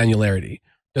path of annularity?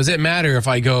 Does it matter if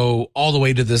I go all the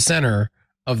way to the center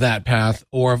of that path,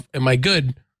 or am I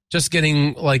good just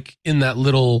getting in that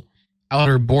little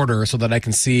outer border so that I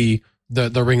can see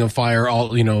the ring of fire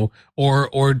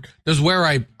or does where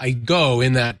I go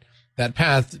in that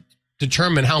path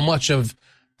determine how much of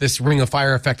this ring of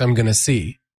fire effect I'm going to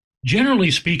see?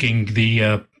 Generally speaking,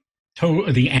 the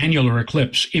annular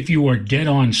eclipse, if you are dead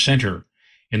on center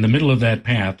in the middle of that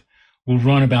path, will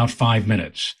run about 5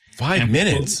 minutes. 5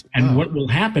 minutes? And what will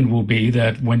happen will be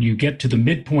that when you get to the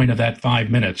midpoint of that 5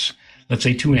 minutes, let's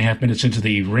say 2.5 minutes into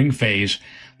the ring phase,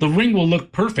 the ring will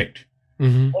look perfect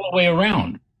all the way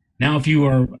around. Now, if you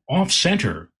are off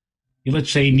center, let's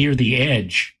say near the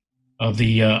edge of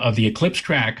the eclipse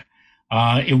track,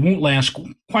 it won't last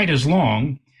quite as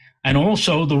long, and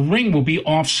also the ring will be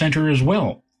off center as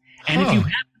well. And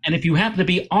if you happen to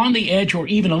be on the edge or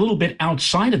even a little bit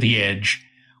outside of the edge,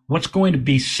 what's going to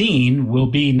be seen will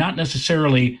be not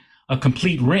necessarily a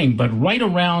complete ring, but right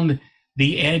around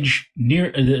the edge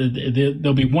near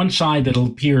there'll be one side that'll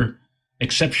appear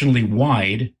exceptionally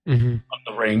wide of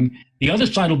the ring. The other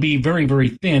side will be very, very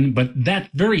thin, but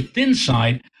that very thin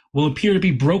side will appear to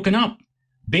be broken up.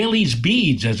 Bailey's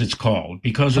beads, as it's called,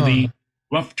 because of the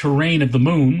rough terrain of the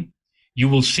moon. You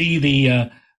will see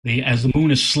as the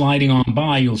moon is sliding on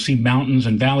by, you'll see mountains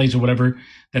and valleys or whatever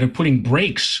that are putting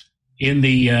breaks in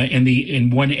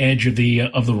one edge of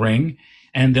the ring,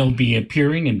 and they'll be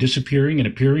appearing and disappearing and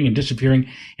appearing and disappearing.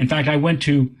 In fact, I went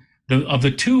to of the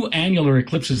two annular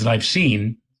eclipses that I've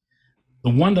seen, the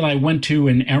one that I went to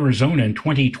in Arizona in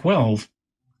 2012,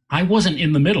 I wasn't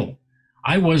in the middle.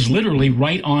 I was literally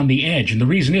right on the edge. And the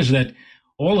reason is that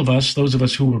all of us, those of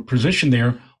us who were positioned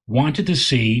there, wanted to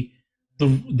see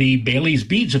the Bailey's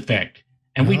beads effect.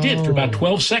 And we did. For about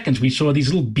 12 seconds, we saw these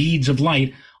little beads of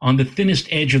light on the thinnest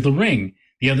edge of the ring.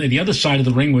 The other side of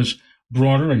the ring was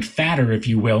broader and fatter, if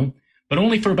you will. But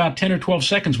only for about 10 or 12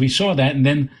 seconds we saw that, and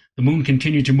then the moon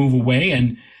continued to move away,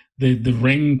 and the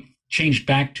ring changed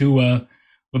back to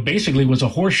what basically was a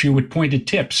horseshoe with pointed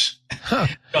tips. Huh.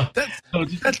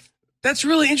 That's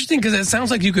really interesting, because it sounds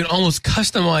like you could almost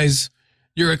customize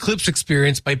your eclipse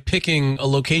experience by picking a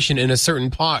location in a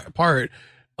certain part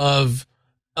of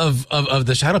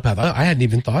the shadow path. I hadn't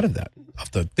even thought of that. I'll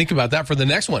have to think about that for the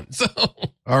next one. So,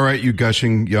 all right, you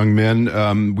gushing young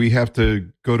men, we have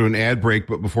to go to an ad break,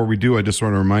 but before we do, I just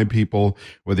want to remind people,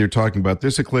 whether you're talking about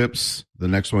this eclipse, the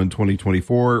next one,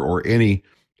 2024, or any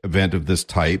event of this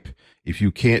type, if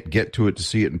you can't get to it to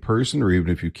see it in person, or even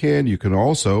if you can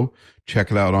also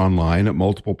check it out online at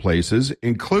multiple places,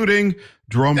 including,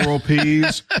 drumroll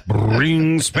please,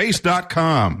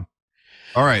 bringspace.com.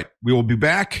 All right, we will be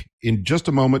back in just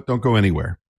a moment. Don't go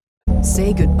anywhere.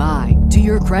 Say goodbye to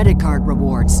your credit card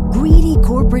rewards. Greedy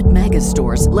corporate mega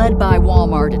stores, led by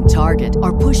Walmart and Target,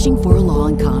 are pushing for a law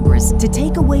in Congress to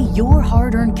take away your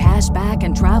hard-earned cash back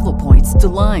and travel points to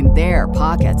line their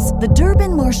pockets. The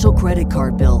Durbin-Marshall credit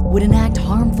card bill would enact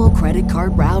harmful credit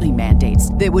card routing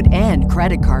mandates that would end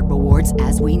credit card rewards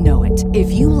as we know it.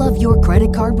 If you love your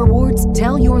credit card rewards,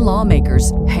 tell your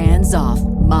lawmakers, hands off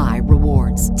my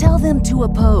rewards. Tell them to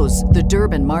oppose the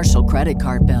Durbin-Marshall credit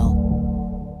card bill.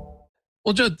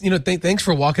 Well, Joe, thanks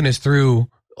for walking us through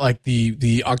like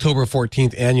the October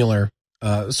 14th annular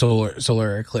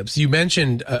solar eclipse. You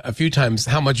mentioned a few times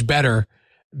how much better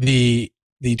the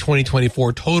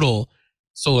 2024 total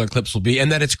solar eclipse will be,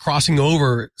 and that it's crossing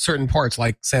over certain parts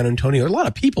like San Antonio. A lot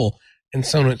of people in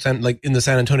in the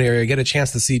San Antonio area get a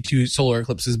chance to see 2 solar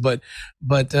eclipses, but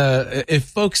if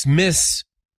folks miss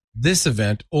this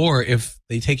event, or if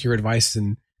they take your advice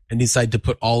and decide to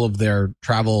put all of their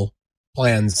travel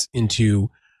plans into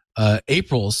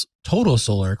April's total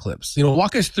solar eclipse,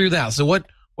 walk us through that. So what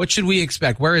should we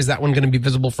expect? Where is that one going to be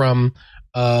visible from?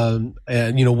 And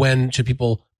when should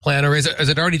people plan, or is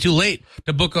it already too late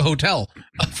to book a hotel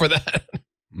for that?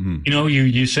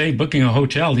 You say booking a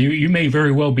hotel. You may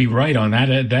very well be right on that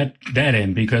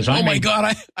end, because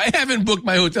God, I haven't booked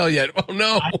my hotel yet. Oh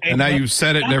no! And now you've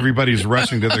said it, and everybody's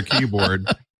rushing to their keyboard.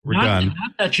 We're done.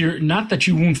 Not that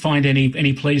you won't find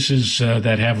any places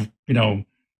that have no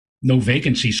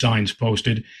vacancy signs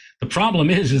posted. The problem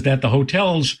is that the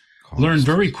hotels learn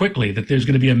very quickly that there's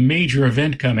going to be a major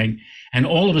event coming, and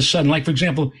all of a sudden, like for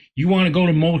example, you want to go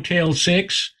to Motel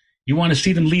 6, you want to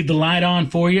see them leave the light on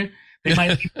for you. They might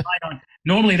leave the light on.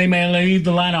 Normally, they may leave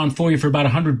the light on for you for about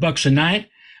 $100 a night.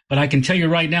 But I can tell you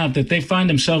right now that they find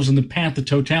themselves in the path of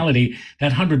totality.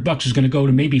 That $100 is going to go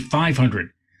to maybe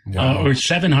 $500 or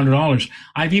 $700.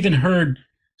 I've even heard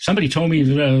somebody told me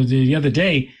the other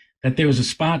day that there was a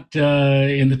spot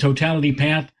in the totality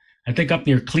path, I think up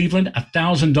near Cleveland,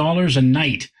 $1,000 a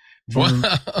night.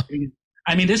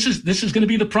 I mean, this is going to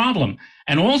be the problem.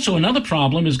 And also another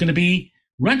problem is going to be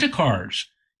rent-a-cars.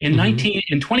 In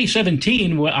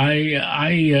 2017,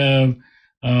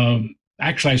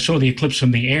 actually I saw the eclipse from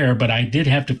the air, but I did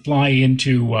have to fly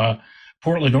into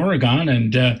Portland, Oregon,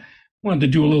 and wanted to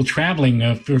do a little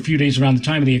traveling for a few days around the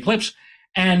time of the eclipse.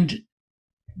 And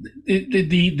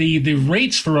the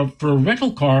rates for a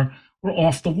rental car were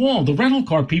off the wall. The rental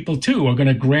car people too are going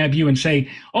to grab you and say,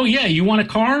 "Oh yeah, you want a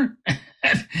car?"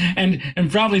 and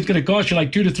probably it's going to cost you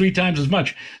like 2 to 3 times as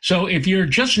much. So if you're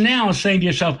just now saying to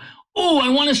yourself, "Oh, I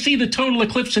want to see the total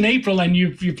eclipse in April," and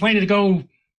you're planning to go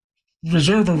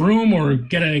reserve a room or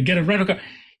get a rental car,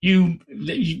 you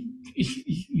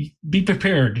be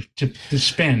prepared to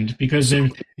spend, because there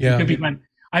could be money.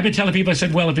 I've been telling people, I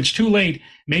said, well, if it's too late,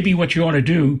 maybe what you ought to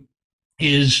do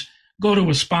is go to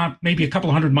a spot maybe a couple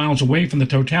of 100 miles away from the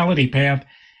totality path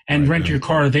and rent your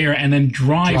car there, and then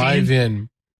drive in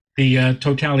the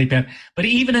totality path. But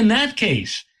even in that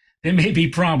case, there may be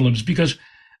problems, because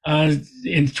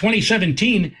in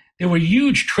 2017, there were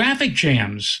huge traffic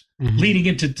jams leading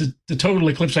into the total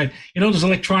eclipse. Those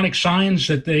electronic signs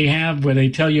that they have where they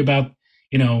tell you about,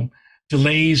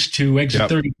 delays to exit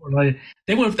 34.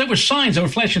 There were signs that were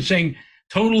flashing saying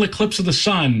total eclipse of the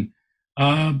sun,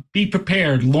 be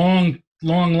prepared, long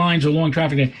lines or long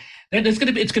traffic. It's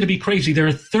going to be crazy. There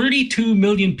are 32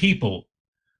 million people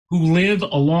who live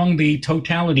along the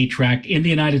totality track in the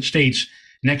United States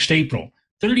next April.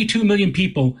 32 million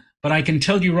people. But I can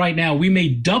tell you right now, we may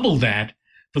double that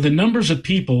for the numbers of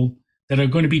people that are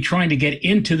going to be trying to get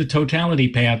into the totality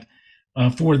path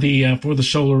for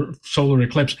the solar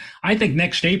eclipse. I think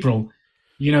next April,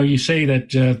 you say that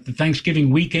the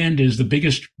Thanksgiving weekend is the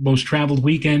biggest, most traveled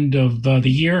weekend of the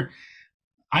year.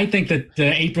 I think that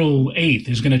April 8th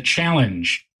is going to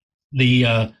challenge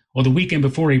the weekend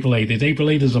before April 8th. April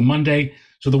 8th is a Monday,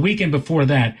 so the weekend before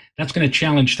that's going to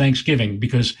challenge Thanksgiving,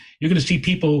 because you're going to see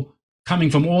people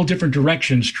coming from all different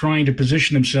directions, trying to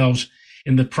position themselves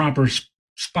in the proper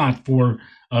spot for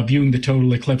viewing the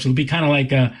total eclipse. It'll be kind of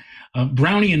like a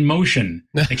Brownian motion,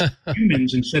 like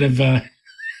humans instead of.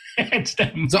 It's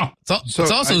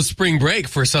also spring break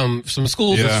for some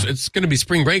schools. Yeah. It's going to be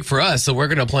spring break for us, so we're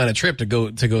going to plan a trip to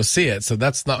go see it. So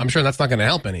I'm sure that's not going to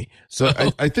help any. So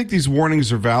I think these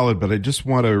warnings are valid, but I just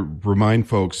want to remind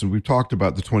folks, and we've talked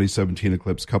about the 2017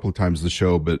 eclipse a couple of times in the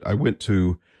show, but I went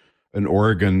to an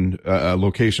Oregon,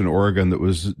 location in Oregon that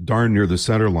was darn near the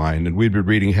center line. And we'd been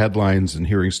reading headlines and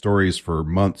hearing stories for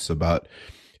months about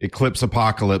eclipse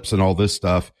apocalypse and all this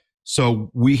stuff.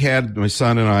 So we had, my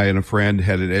son and I and a friend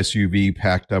had an SUV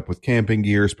packed up with camping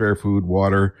gear, spare food,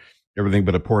 water, everything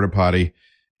but a porta potty.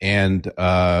 And,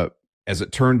 as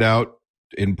it turned out,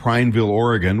 in Prineville,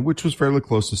 Oregon, which was fairly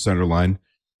close to center line,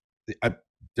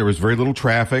 there was very little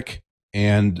traffic.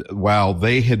 And while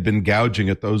they had been gouging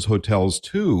at those hotels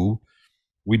too,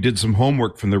 we did some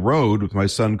homework from the road with my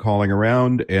son calling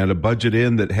around, and a budget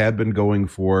inn that had been going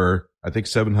for, I think,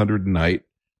 $700 a night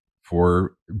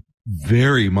for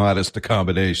very modest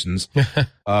accommodations.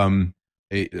 A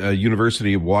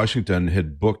University of Washington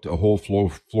had booked a whole floor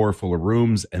full of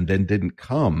rooms and then didn't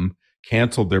come,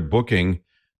 canceled their booking.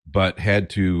 but had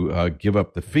to give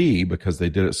up the fee because they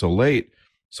did it so late.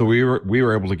 So we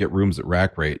were able to get rooms at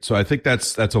rack rate. So I think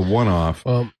that's a one-off.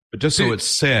 But just so it's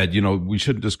said, we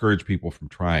shouldn't discourage people from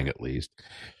trying at least.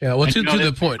 Yeah. Well, to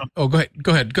the point. Oh, go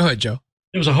ahead, Joe.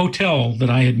 There was a hotel that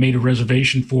I had made a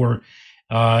reservation for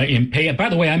in Pay. By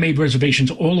the way, I made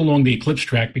reservations all along the Eclipse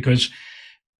track because,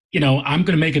 I'm going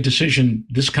to make a decision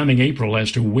this coming April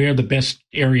as to where the best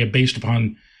area based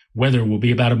upon weather will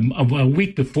be about a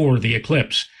week before the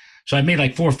eclipse. So I've made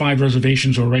like 4 or 5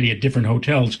 reservations already at different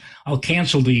hotels. I'll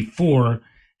cancel the 4.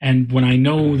 And when I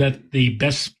know that the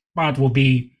best spot will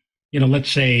be,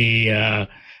 let's say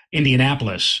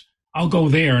Indianapolis, I'll go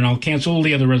there and I'll cancel all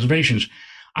the other reservations.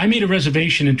 I made a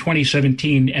reservation in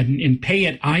 2017 in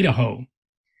Payette, Idaho.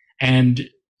 And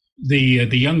the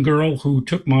young girl who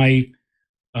took my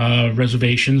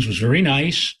reservations was very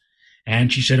nice.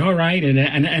 And she said, all right.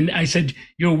 And I said,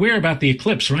 you're aware about the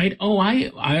eclipse, right? Oh,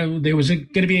 there was going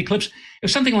to be an eclipse. It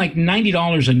was something like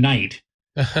 $90 a night.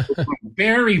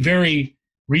 Very, very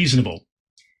reasonable.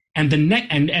 And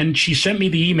and she sent me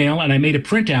the email and I made a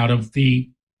printout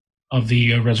of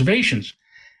the reservations.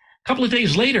 A couple of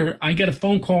days later, I get a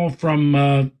phone call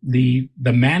from the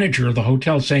manager of the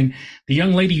hotel saying, the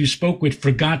young lady you spoke with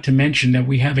forgot to mention that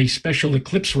we have a special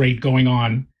eclipse rate going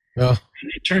on. Oh.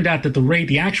 And it turned out that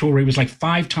the actual rate was like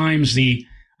 5 times the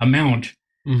amount.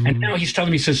 Mm-hmm. And now he's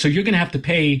telling me, so you're going to have to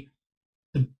pay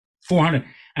the $400.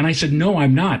 And I said, no,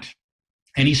 I'm not.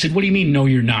 And he said, what do you mean, no,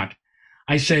 you're not?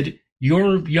 I said,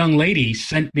 your young lady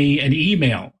sent me an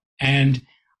email and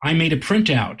I made a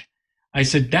printout. I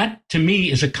said, that to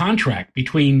me is a contract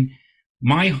between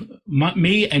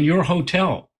me and your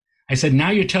hotel. I said, now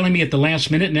you're telling me at the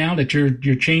last minute now that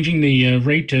you're changing the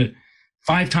rate to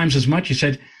 5 times as much. He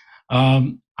said,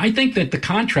 I think that the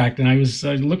contract, and I was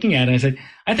looking at it, I said,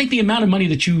 I think the amount of money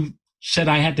that you said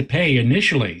I had to pay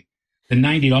initially, the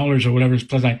 $90 or whatever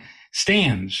plus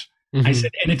stands. Mm-hmm. I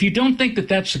said, and if you don't think that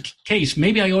that's the case,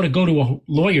 maybe I ought to go to a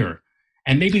lawyer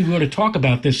and maybe we ought to talk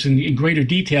about this in greater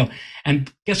detail. And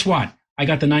guess what? I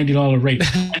got the $90 rate.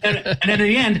 And then at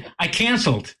the end, I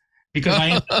canceled because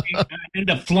I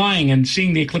ended up flying and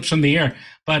seeing the eclipse from the air.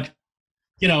 But,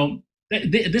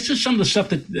 this is some of the stuff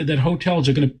that hotels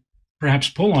are going to perhaps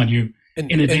pull on you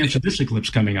in advance of this eclipse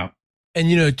coming up.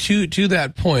 And to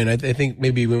that point, I think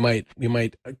maybe we might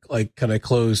like kind of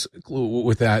close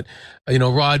with that.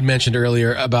 Rod mentioned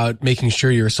earlier about making sure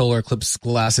your solar eclipse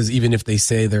glasses, even if they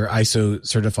say they're ISO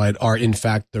certified, are in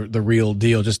fact the real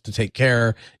deal. Just to take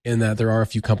care in that there are a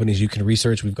few companies you can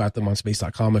research. We've got them on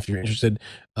space.com if you're interested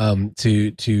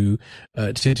to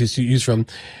use from.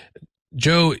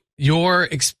 Joe, your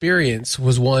experience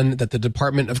was one that the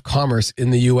Department of Commerce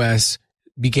in the U.S.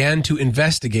 began to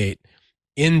investigate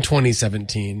in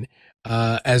 2017,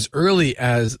 as early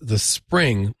as the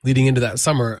spring leading into that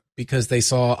summer, because they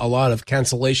saw a lot of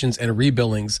cancellations and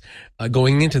rebillings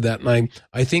going into that. And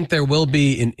I think there will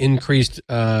be an increased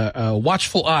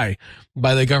watchful eye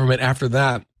by the government after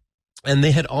that. And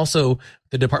they had also,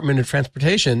 the Department of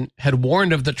Transportation had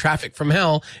warned of the traffic from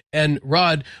hell. And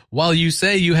Rod, while you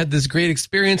say you had this great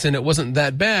experience and it wasn't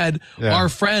that bad, our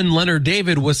friend Leonard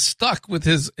David was stuck with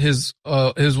his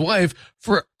wife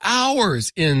for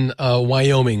hours in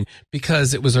Wyoming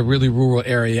because it was a really rural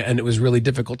area and it was really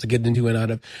difficult to get into and out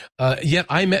of. Yet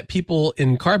I met people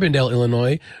in Carbondale,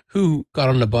 Illinois, who got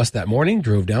on the bus that morning,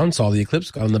 drove down, saw the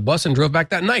eclipse, got on the bus and drove back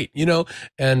that night,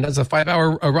 and that's a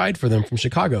 5-hour ride for them from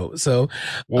Chicago. So,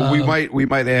 well, we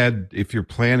might add, if you're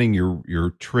planning your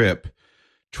trip,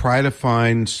 try to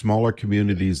find smaller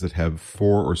communities that have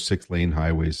 4 or 6 lane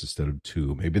highways instead of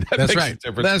 2. Maybe that's right.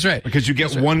 That's right. Because you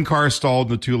get one car stalled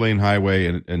in the 2-lane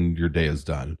highway and your day is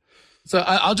done. So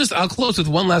I'll close with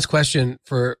one last question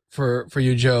for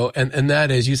you, Joe. And that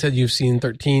is, you said you've seen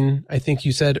 13, I think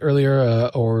you said earlier,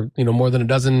 or, more than a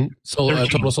dozen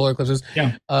total solar eclipses.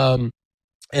 Yeah.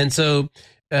 And so,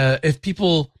 if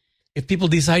people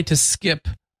decide to skip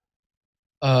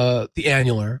the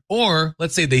annular, or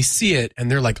let's say they see it and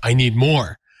they're like, I need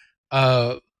more.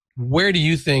 Where do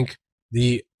you think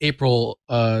the April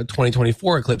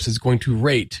 2024 eclipse is going to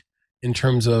rate in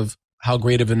terms of how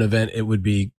great of an event it would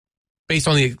be based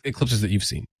on the eclipses that you've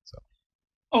seen? So.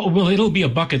 Oh, well, it'll be a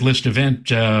bucket list event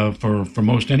for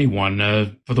most anyone.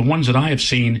 For the ones that I have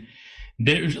seen,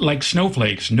 they're like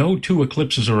snowflakes. No 2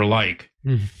 eclipses are alike.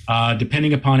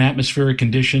 Depending upon atmospheric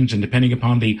conditions and depending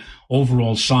upon the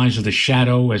overall size of the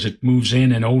shadow as it moves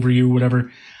in and over you,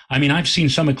 whatever. I mean, I've seen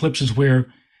some eclipses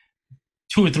where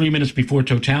 2 or 3 minutes before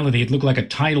totality, it looked like a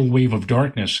tidal wave of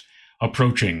darkness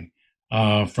approaching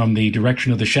from the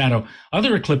direction of the shadow.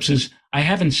 Other eclipses, I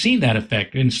haven't seen that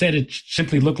effect. Instead, it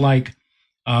simply looked like,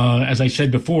 as I said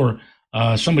before,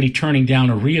 somebody turning down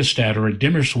a rheostat or a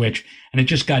dimmer switch, and it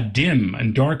just got dim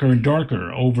and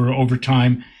darker over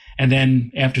time. And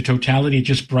then after totality, it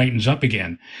just brightens up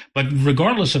again. But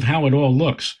regardless of how it all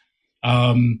looks,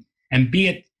 and be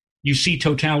it you see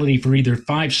totality for either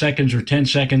 5 seconds or 10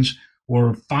 seconds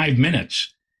or 5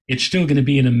 minutes, it's still going to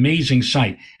be an amazing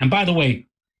sight. And by the way,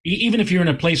 even if you're in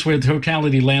a place where the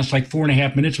totality lasts like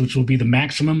 4.5 minutes, which will be the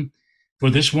maximum for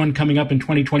this one coming up in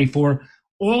 2024,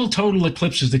 all total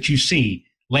eclipses that you see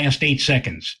last 8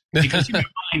 seconds. Because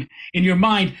in your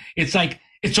mind, it's like,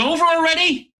 it's over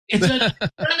already? That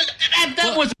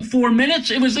wasn't 4 minutes.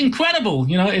 It was incredible.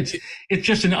 It's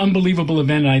just an unbelievable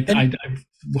event. I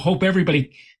hope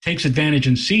everybody takes advantage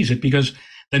and sees it, because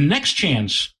the next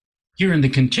chance here in the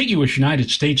contiguous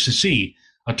United States to see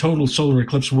a total solar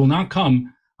eclipse will not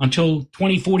come until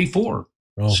 2044.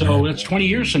 So that's 20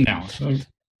 years from now. So,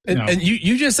 and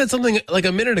you just said something like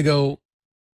a minute ago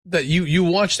that you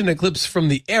watched an eclipse from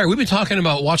the air. We've been talking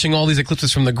about watching all these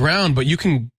eclipses from the ground, but you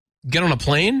can get on a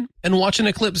plane and watch an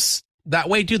eclipse that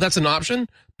way too. That's an option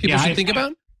people should think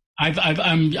about.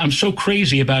 I'm so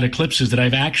crazy about eclipses that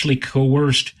I've actually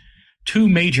coerced 2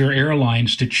 major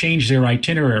airlines to change their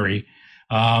itinerary.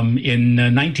 In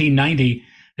 1990,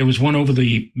 there was one over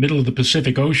the middle of the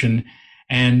Pacific Ocean,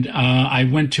 and I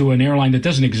went to an airline that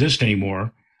doesn't exist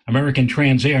anymore, American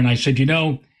Transair, and I said,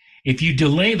 if you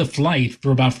delay the flight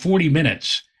for about 40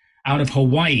 minutes out of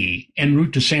Hawaii en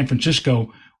route to San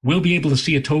Francisco, we'll be able to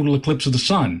see a total eclipse of the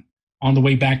sun on the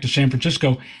way back to San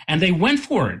Francisco. And they went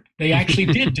for it. They actually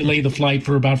did delay the flight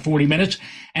for about 40 minutes.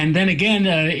 And then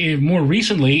again, more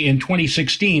recently in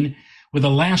 2016 with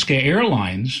Alaska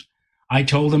Airlines, I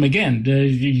told them again,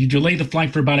 you delay the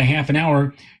flight for about a half an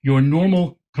hour, your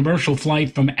normal commercial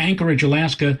flight from Anchorage,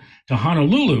 Alaska to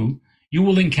Honolulu, you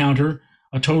will encounter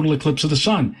a total eclipse of the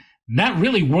sun. That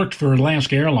really worked for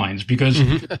Alaska Airlines, because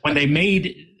when they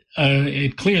made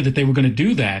it clear that they were going to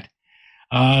do that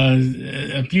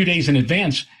a few days in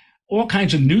advance, all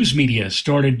kinds of news media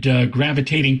started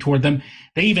gravitating toward them.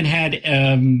 They even had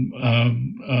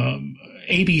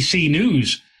ABC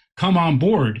News come on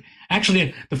board.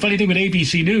 Actually, the funny thing with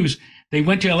ABC News, they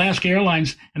went to Alaska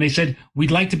Airlines and they said,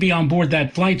 we'd like to be on board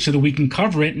that flight so that we can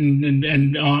cover it and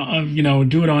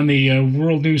do it on the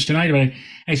World News Tonight.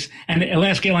 And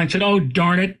Alaska Airlines said, oh,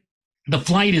 darn it, the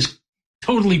flight is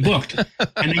totally booked.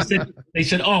 And they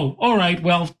said, oh, all right,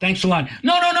 well, thanks a lot.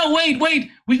 No, wait,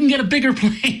 we can get a bigger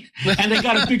plane. And they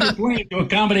got a bigger plane to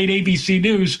accommodate ABC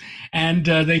News, and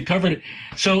they covered it.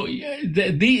 So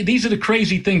these are the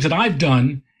crazy things that I've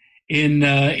done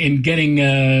in getting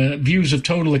views of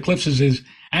total eclipses, is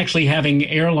actually having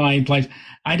airline flights.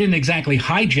 I didn't exactly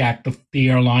hijack the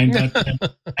airline,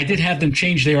 but I did have them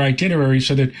change their itinerary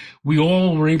so that we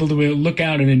all were able to look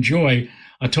out and enjoy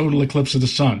a total eclipse of the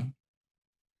sun.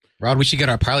 Rod, we should get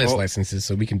our pilot's licenses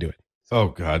so we can do it. Oh,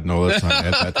 God, no, let's not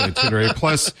add that to the itinerary.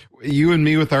 Plus, you and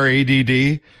me with our ADD.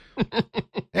 Hey,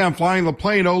 I'm flying the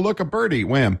plane. Oh, look, a birdie.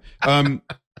 Wham.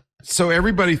 So,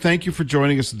 everybody, thank you for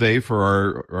joining us today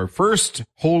for our first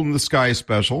Hole in the Sky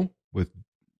special with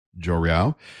Joe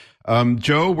Rial.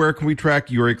 Joe, where can we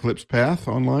track your eclipse path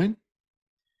online?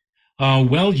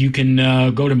 Well, you can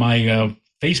go to my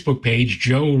Facebook page,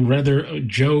 Joe Rayo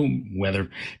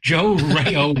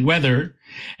Weather,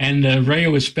 and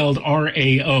Rayo is spelled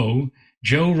R-A-O,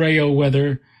 Joe Rayo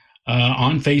Weather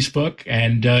on Facebook,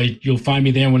 and you'll find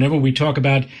me there whenever we talk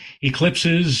about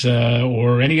eclipses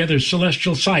or any other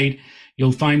celestial sight.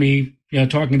 You'll find me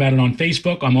talking about it on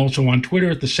Facebook. I'm also on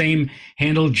Twitter at the same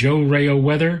handle, Joe Rayo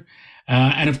Weather,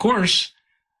 and of course,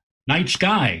 Night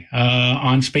Sky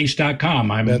on space.com.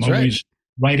 I'm always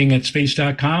writing at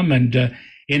space.com, and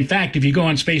in fact, if you go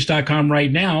on space.com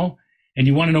right now and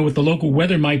you want to know what the local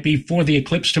weather might be for the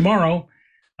eclipse tomorrow,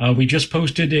 we just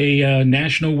posted a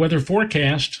national weather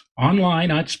forecast online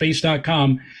at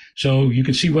space.com, so you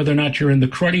can see whether or not you're in the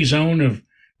cruddy zone of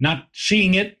not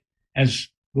seeing it, as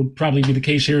will probably be the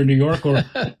case here in New York, or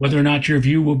whether or not your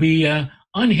view will be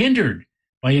unhindered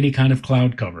by any kind of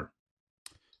cloud cover.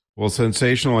 Well,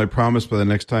 sensational. I promise by the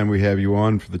next time we have you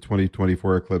on for the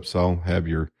 2024 eclipse, I'll have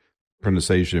your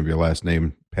pronunciation of your last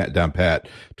name down pat.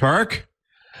 Tarek?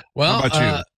 Well, how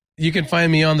about you can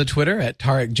find me on the Twitter at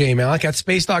Tarek J. Malik, at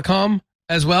space.com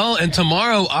as well. And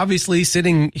tomorrow, obviously,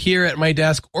 sitting here at my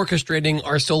desk, orchestrating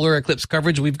our solar eclipse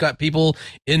coverage. We've got people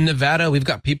in Nevada. We've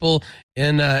got people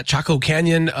in Chaco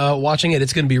Canyon watching it.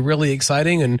 It's going to be really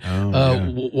exciting. And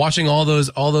watching all those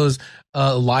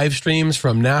live streams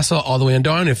from NASA all the way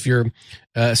down. If you're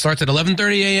starts at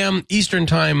 11:30 a.m. Eastern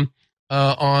time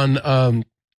on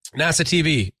NASA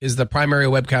TV is the primary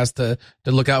webcast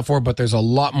to look out for, but there's a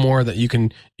lot more that you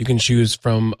can choose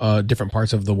from different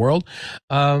parts of the world.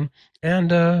 And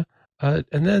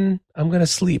then I'm gonna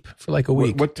sleep for like a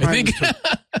week. What time?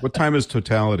 What time is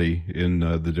totality in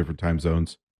the different time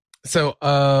zones? So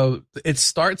it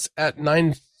starts at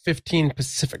 9:15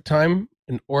 Pacific time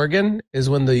in Oregon is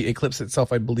when the eclipse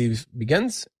itself, I believe,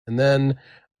 begins, and then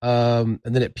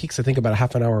it peaks, I think, about a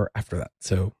half an hour after that.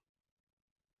 So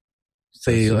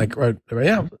say like right,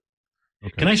 yeah.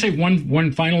 Okay. Can I say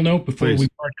one final note before we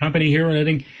part company here? I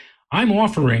think I'm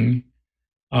offering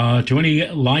to any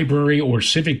library or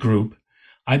civic group.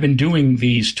 I've been doing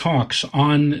these talks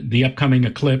on the upcoming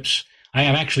eclipse. I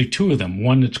have actually two of them.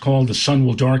 One that's called The Sun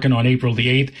Will Darken on April the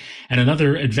 8th, and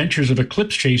another, Adventures of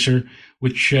Eclipse Chaser,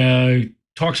 which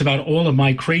talks about all of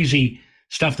my crazy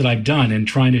stuff that I've done and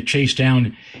trying to chase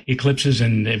down eclipses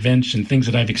and events and things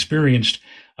that I've experienced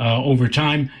over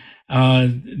time.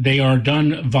 They are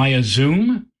done via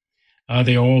Zoom.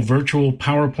 They are all virtual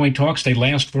PowerPoint talks. They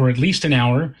last for at least an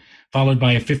hour, followed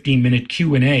by a 15-minute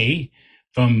Q&A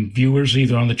from viewers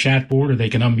either on the chat board, or they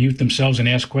can unmute themselves and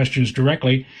ask questions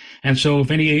directly. And so if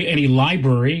any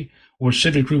library or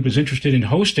civic group is interested in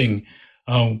hosting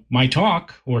my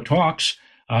talk or talks,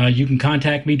 you can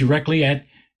contact me directly at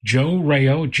Joe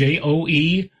Rao,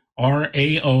 JOERAO,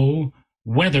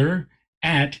 weather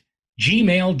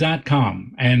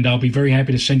 @gmail.com. And I'll be very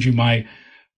happy to send you my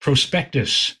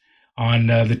prospectus on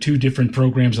the two different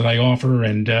programs that I offer,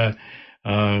 and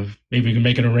maybe we can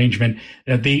make an arrangement.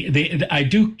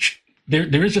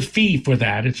 There is a fee for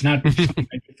that. It's not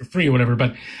for free or whatever.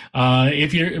 But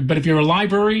if you're a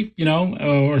library,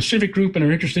 or a civic group and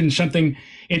are interested in something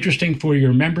interesting for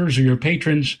your members or your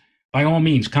patrons, by all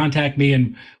means, contact me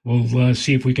and we'll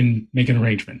see if we can make an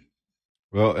arrangement.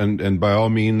 Well, and by all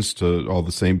means, to all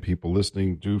the same people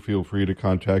listening, do feel free to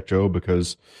contact Joe,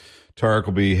 because Tarek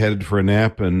will be headed for a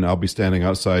nap, and I'll be standing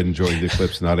outside enjoying the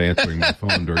eclipse, not answering my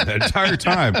phone during that entire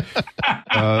time,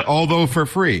 although for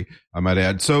free, I might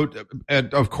add. So,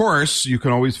 of course, you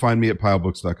can always find me at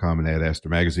pilebooks.com and at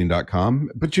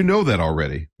astermagazine.com, but you know that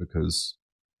already because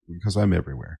I'm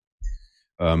everywhere.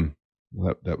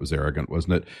 That was arrogant,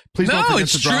 wasn't it? Please don't forget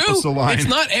to drop us a line. It's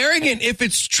not arrogant if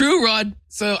it's true, Rod.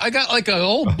 So I got like a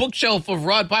whole bookshelf of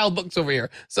Rod Pile books over here.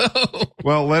 So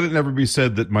well, let it never be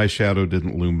said that my shadow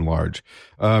didn't loom large.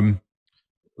 Don't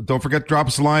forget to drop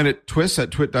us a line at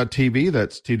twit.tv.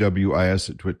 That's TWIS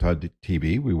at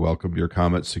twit.tv. We welcome your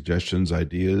comments, suggestions,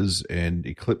 ideas, and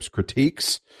eclipse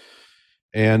critiques.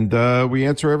 And we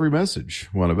answer every message,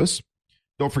 one of us.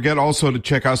 Don't forget also to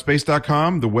check out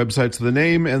space.com, the websites of the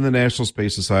name, and the National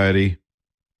Space Society,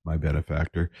 my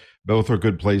benefactor. Both are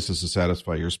good places to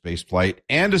satisfy your space flight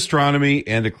and astronomy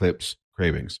and eclipse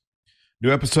cravings.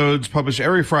 New episodes published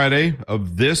every Friday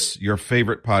of this, your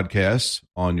favorite podcast,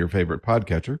 on your favorite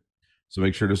podcatcher. So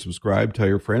make sure to subscribe, tell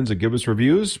your friends, and give us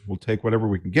reviews. We'll take whatever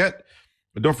we can get.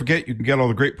 But don't forget, you can get all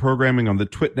the great programming on the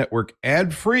Twit Network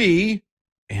ad-free,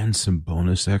 and some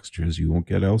bonus extras you won't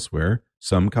get elsewhere.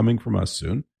 Some coming from us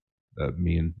soon.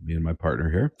 Me and my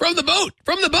partner here. From the boat.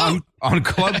 On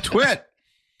Club Twit.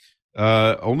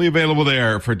 Only available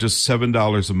there for just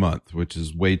 $7 a month, which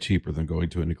is way cheaper than going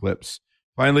to an eclipse.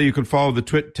 Finally, you can follow the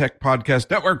Twit Tech Podcast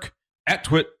Network at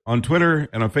Twit on Twitter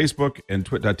and on Facebook, and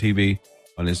twit.tv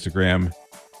on Instagram.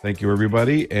 Thank you,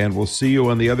 everybody, and we'll see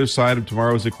you on the other side of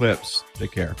tomorrow's eclipse.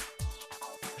 Take care.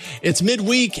 It's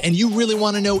midweek, and you really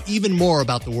want to know even more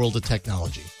about the world of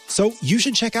technology. So you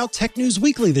should check out Tech News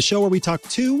Weekly, the show where we talk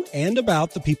to and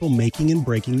about the people making and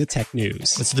breaking the tech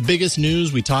news. It's the biggest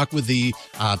news. We talk with the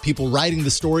people writing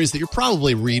the stories that you're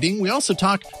probably reading. We also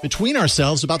talk between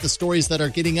ourselves about the stories that are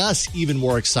getting us even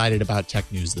more excited about tech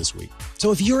news this week.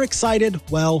 So if you're excited,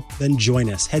 well, then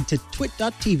join us. Head to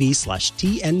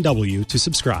twit.tv/TNW to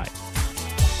subscribe.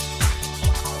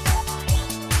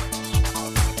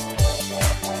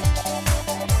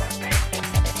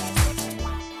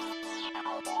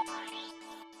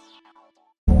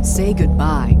 Say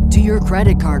goodbye to your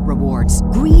credit card rewards.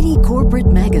 Greedy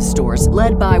corporate mega stores,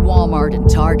 led by Walmart and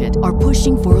Target, are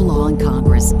pushing for a law in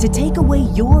Congress to take away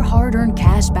your hard-earned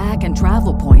cash back and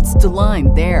travel points to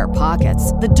line their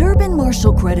pockets. The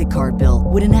Durbin-Marshall credit card bill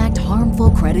would enact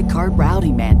harmful credit card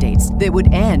routing mandates that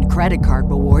would end credit card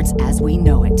rewards as we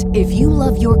know it. If you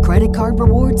love your credit card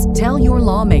rewards, tell your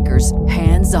lawmakers,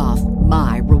 hands off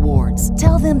my rewards.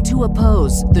 Tell them to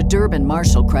oppose the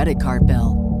Durbin-Marshall credit card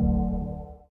bill.